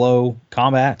free flow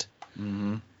combat,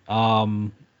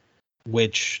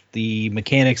 which the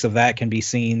mechanics of that can be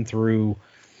seen through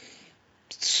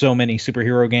so many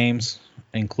superhero games,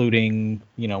 including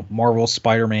Marvel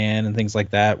Spider-Man and things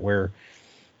like that, where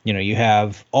you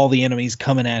have all the enemies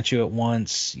coming at you at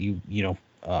once. You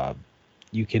have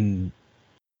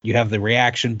the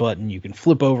reaction button. You can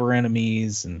flip over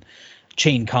enemies and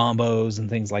chain combos and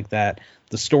things like that.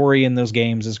 The story in those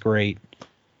games is great.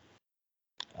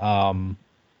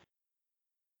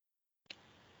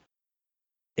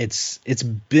 It's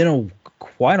been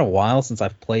quite a while since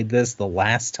I've played this. The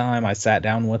last time I sat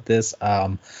down with this,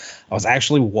 I was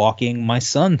actually walking my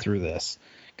son through this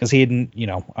because he hadn't,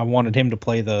 I wanted him to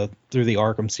play through the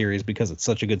Arkham series because it's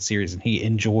such a good series, and he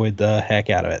enjoyed the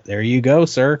heck out of it. There you go,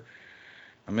 sir.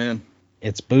 I'm in.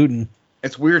 It's booting.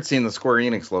 It's weird seeing the Square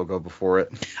Enix logo before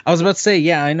it. I was about to say,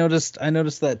 yeah, I noticed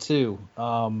that too.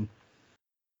 Because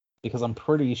I'm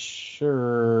pretty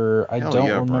sure I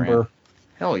don't remember. Brant.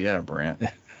 Hell yeah, Brant.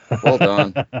 Well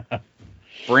done.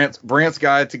 Brant's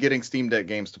guide to getting Steam Deck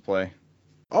games to play.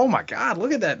 Oh my God,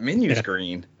 look at that menu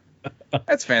screen.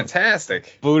 That's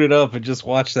fantastic. Boot it up and just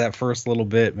watch that first little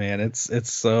bit, man.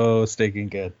 It's so stinking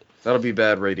good. That'll be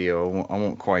bad radio. I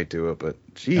won't quite do it, but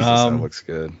Jesus, that looks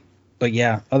good. But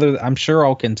yeah, I'm sure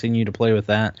I'll continue to play with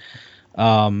that.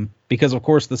 Because of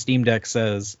course the Steam Deck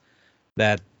says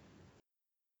that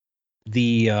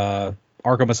the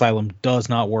Arkham Asylum does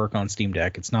not work on Steam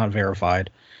Deck. It's not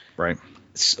verified. Right.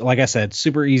 Like I said,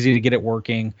 super easy to get it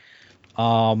working.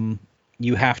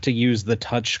 You have to use the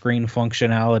touchscreen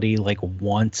functionality like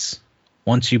once.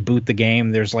 Once you boot the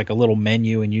game, there's like a little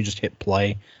menu and you just hit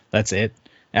play. That's it.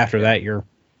 After that, you're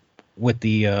with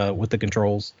the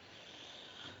controls.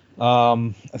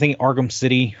 I think Arkham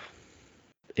City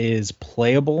is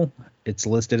playable. It's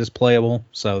listed as playable,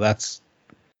 so that's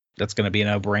going to be a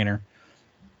no-brainer.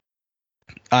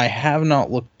 I have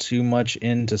not looked too much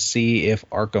in to see if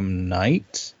Arkham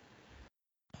Knight,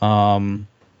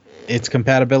 its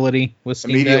compatibility with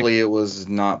Steam Immediately, Deck. it was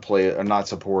not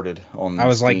supported on. I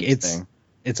was Steam like, thing.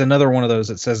 It's another one of those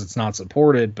that says it's not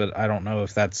supported, but I don't know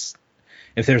if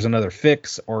there's another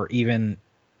fix, or even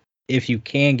if you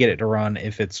can get it to run,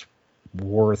 if it's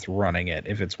worth running it.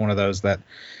 If it's one of those that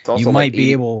you might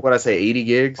be able. What I say, 80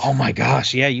 gigs? Oh my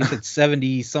gosh, yeah, you said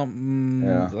 70 something.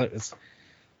 Yeah.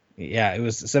 Yeah, it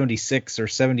was 76 or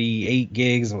 78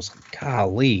 gigs. I was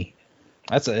golly,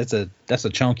 that's a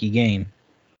chunky game.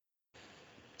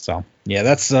 So yeah,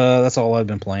 that's all I've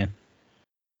been playing.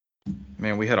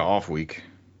 Man, we had an off week.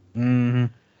 Mm-hmm.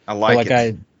 I like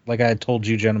it. Like I had told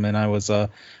you, gentlemen, I was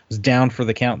down for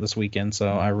the count this weekend, so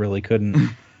I really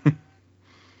couldn't.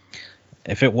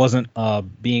 If it wasn't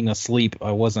being asleep,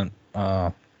 I wasn't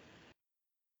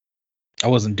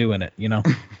doing it,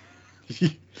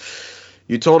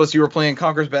 You told us you were playing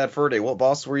Conker's Bad Fur Day. What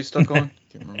boss were you stuck on?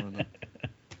 Can't remember that.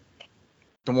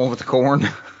 The one with the corn.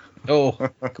 Oh.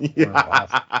 Yeah.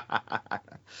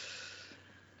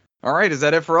 All right, is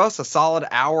that it for us? A solid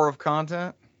hour of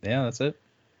content? Yeah, that's it.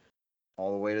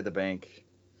 all the way to the bank.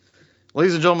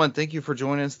 Ladies and gentlemen, thank you for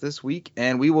joining us this week,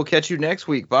 and we will catch you next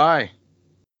week. Bye.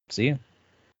 See ya.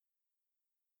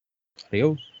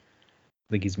 Adios.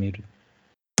 I think he's muted.